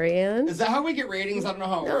you, Marianne. Is that how we get ratings? I don't know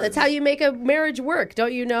how it No, works. that's how you make a marriage work,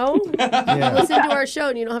 don't you know? You listen to our show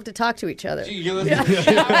and you don't have to talk to each other. You listen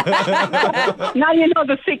to Now you know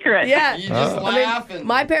the secret. Yeah. You just I laugh mean, and...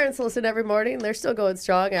 my parents listen every morning. They're still going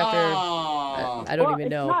strong after. Aw. I don't Well, even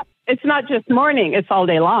know. It's not just morning. It's all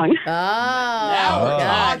day long. Oh,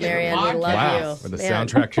 God, talking Marianne, we podcast. love Wow, you. for the Man.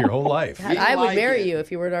 soundtrack to your whole life. God, I would like marry it. you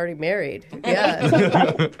if you weren't already married.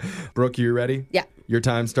 Yeah. Brooke, you ready? Yeah. Your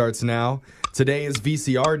time starts now. Today is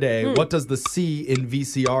VCR Day. What does the C in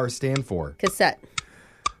VCR stand for? Cassette.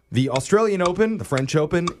 The Australian Open, the French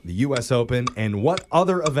Open, the U.S. Open, and what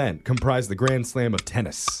other event comprise the Grand Slam of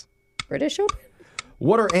tennis? British Open?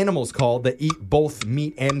 What are animals called that eat both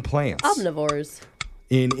meat and plants? Omnivores.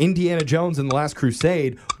 In Indiana Jones and the Last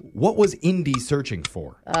Crusade, what was Indy searching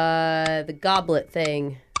for? The goblet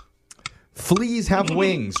thing. Fleas have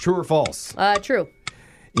wings, true or false? True.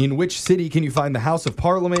 In which city can you find the House of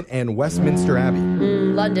Parliament and Westminster Abbey?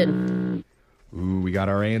 London. Ooh, we got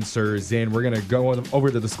our answers in. We're going to go over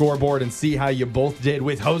to the scoreboard and see how you both did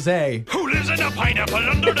with Jose. Who lives in a pineapple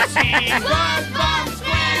under the sea? SpongeBob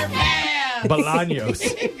SquarePants!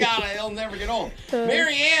 Bolaños. God, he'll never get old.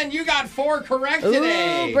 Marianne, you got 4 correct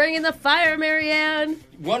today. Ooh, bring in the fire, Marianne.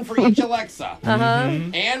 1 for each Alexa.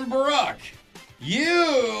 And Brooke,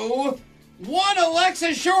 you won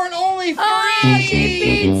Alexa Short, only 3. Oh, she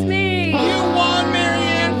beats me. You won,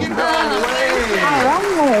 Marianne. Congratulations. All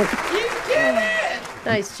right. You did it.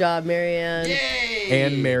 Nice job, Marianne. Yay.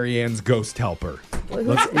 And Marianne's ghost helper.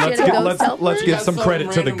 Let's give some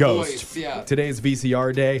credit to the ghost. Voice, yeah. Today's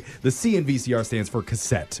VCR day. The C in VCR stands for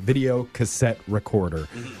cassette, video cassette recorder.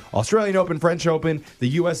 Australian Open, French Open, the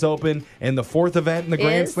U.S. Open, and the 4th event in the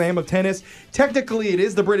Grand Slam of tennis. Technically, it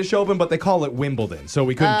is the British Open, but they call it Wimbledon, so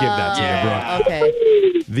we couldn't give that to you, Brooke. Okay.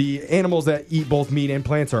 The animals that eat both meat and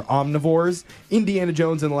plants are omnivores. Indiana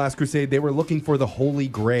Jones and the Last Crusade, they were looking for the Holy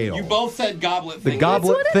Grail. You both said goblet thing. The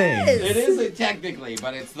goblet thing. It is technically,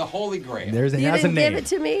 but it's the Holy Grail. You didn't give it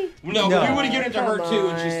to me? No, No. we would have given it to her too,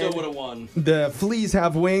 and she still would have won. The fleas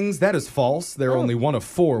have wings. That is false. They're only one of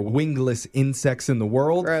 4 wingless insects in the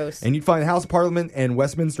world. Gross. And you'd find the House of Parliament and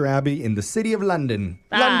Westminster Abbey in the city of London.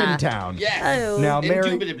 London town. Yes. Now,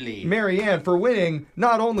 Indubitably. Marianne, for winning,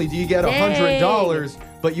 not only do you get $100,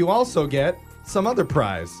 but you also get some other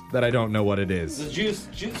prize that I don't know what it is. The juice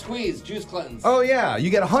squeeze, juice cleanse. Oh, yeah.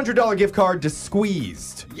 You get a $100 gift card to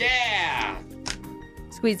Squeezed. Yeah.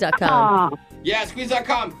 Squeeze.com. Yeah,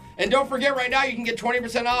 squeeze.com. And don't forget, right now you can get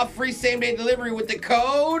 20% off free same-day delivery with the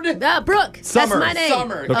code... Brooke. Summer. That's my name.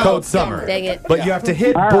 Summer. The code Summer. Dang it. But you have to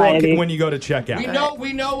hit Brooke when you go to checkout.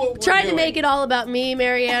 We know what we're Trying doing. to make it all about me,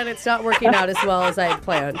 Marianne. It's not working out as well as I had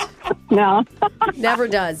planned. No. Never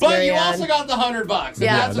does, But Marianne. you also got the $100, and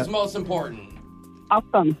Yeah. that's what's most important.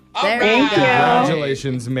 Awesome. There you go.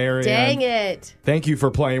 Congratulations, Marianne. Dang it. Thank you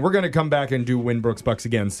for playing. We're going to come back and do Win Brooks Bucks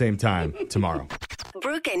again, same time tomorrow.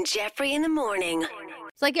 Brooke and Jeffrey in the morning.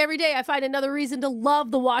 It's like every day I find another reason to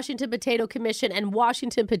love the Washington Potato Commission and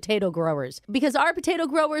Washington potato growers. Because our potato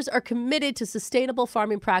growers are committed to sustainable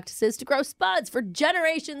farming practices to grow spuds for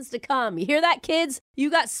generations to come. You hear that, kids? You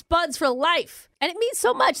got spuds for life. And it means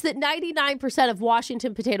so much that 99% of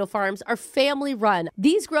Washington potato farms are family run.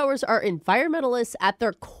 These growers are environmentalists at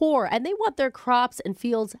their core, and they want their crops and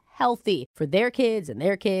fields healthy for their kids and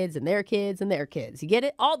their kids and their kids and their kids. You get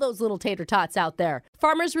it? All those little tater tots out there.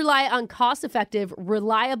 Farmers rely on cost-effective,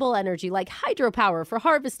 reliable energy like hydropower for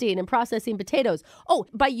harvesting and processing potatoes. Oh,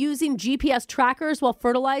 by using GPS trackers while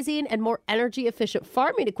fertilizing and more energy-efficient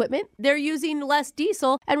farming equipment, they're using less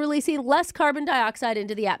diesel and releasing less carbon dioxide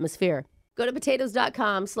into the atmosphere. Go to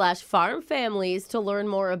potatoes.com/farmfamilies to learn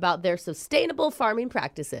more about their sustainable farming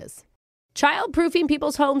practices. Child-proofing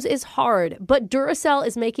people's homes is hard, but Duracell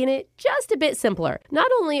is making it just a bit simpler. Not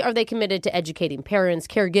only are they committed to educating parents,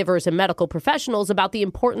 caregivers, and medical professionals about the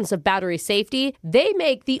importance of battery safety, they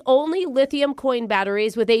make the only lithium coin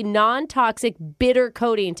batteries with a non-toxic bitter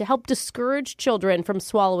coating to help discourage children from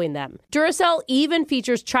swallowing them. Duracell even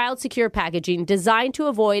features child-secure packaging designed to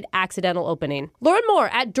avoid accidental opening. Learn more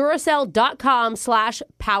at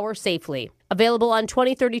Duracell.com/powersafely. Available on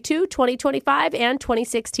 2032, 2025, and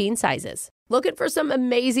 2016 sizes. Looking for some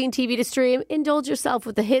amazing TV to stream? Indulge yourself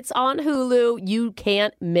with the hits on Hulu you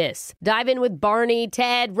can't miss. Dive in with Barney,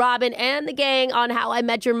 Ted, Robin, and the gang on How I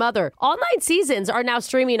Met Your Mother. All 9 seasons are now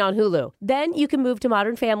streaming on Hulu. Then you can move to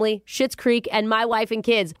Modern Family, Schitt's Creek, and My Wife and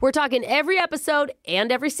Kids. We're talking every episode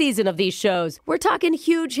and every season of these shows. We're talking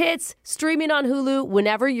huge hits, streaming on Hulu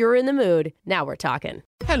whenever you're in the mood. Now we're talking.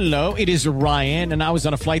 Hello, it is Ryan, and I was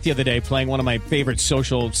on a flight the other day playing one of my favorite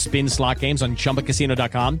social spin slot games on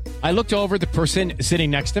ChumbaCasino.com. I looked over at the person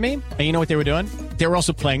sitting next to me, and you know what they were doing? They were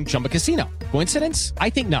also playing Chumba Casino. Coincidence?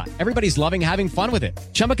 I think not. Everybody's loving having fun with it.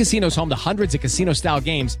 Chumba Casino is home to hundreds of casino-style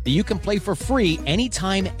games that you can play for free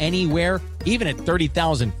anytime, anywhere, even at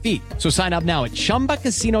 30,000 feet. So sign up now at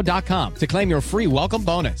ChumbaCasino.com to claim your free welcome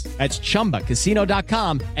bonus. That's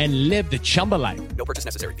ChumbaCasino.com and live the Chumba life. No purchase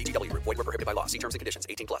necessary. VGW. Void where prohibited by law. See terms and conditions.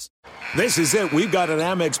 18+. This is it. We've got an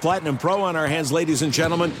Amex Platinum Pro on our hands, ladies and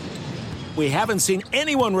gentlemen. We haven't seen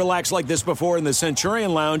anyone relax like this before in the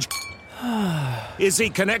Centurion Lounge. Is he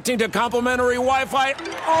connecting to complimentary Wi-Fi?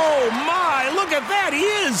 Oh, my. Look at that. He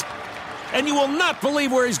is. And you will not believe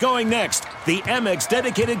where he's going next. The Amex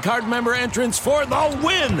dedicated card member entrance for the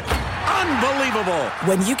win. Unbelievable.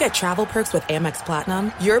 When you get travel perks with Amex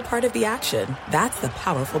Platinum, you're part of the action. That's the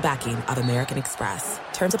powerful backing of American Express.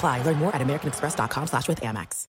 Terms apply. Learn more at americanexpress.com/withAmex.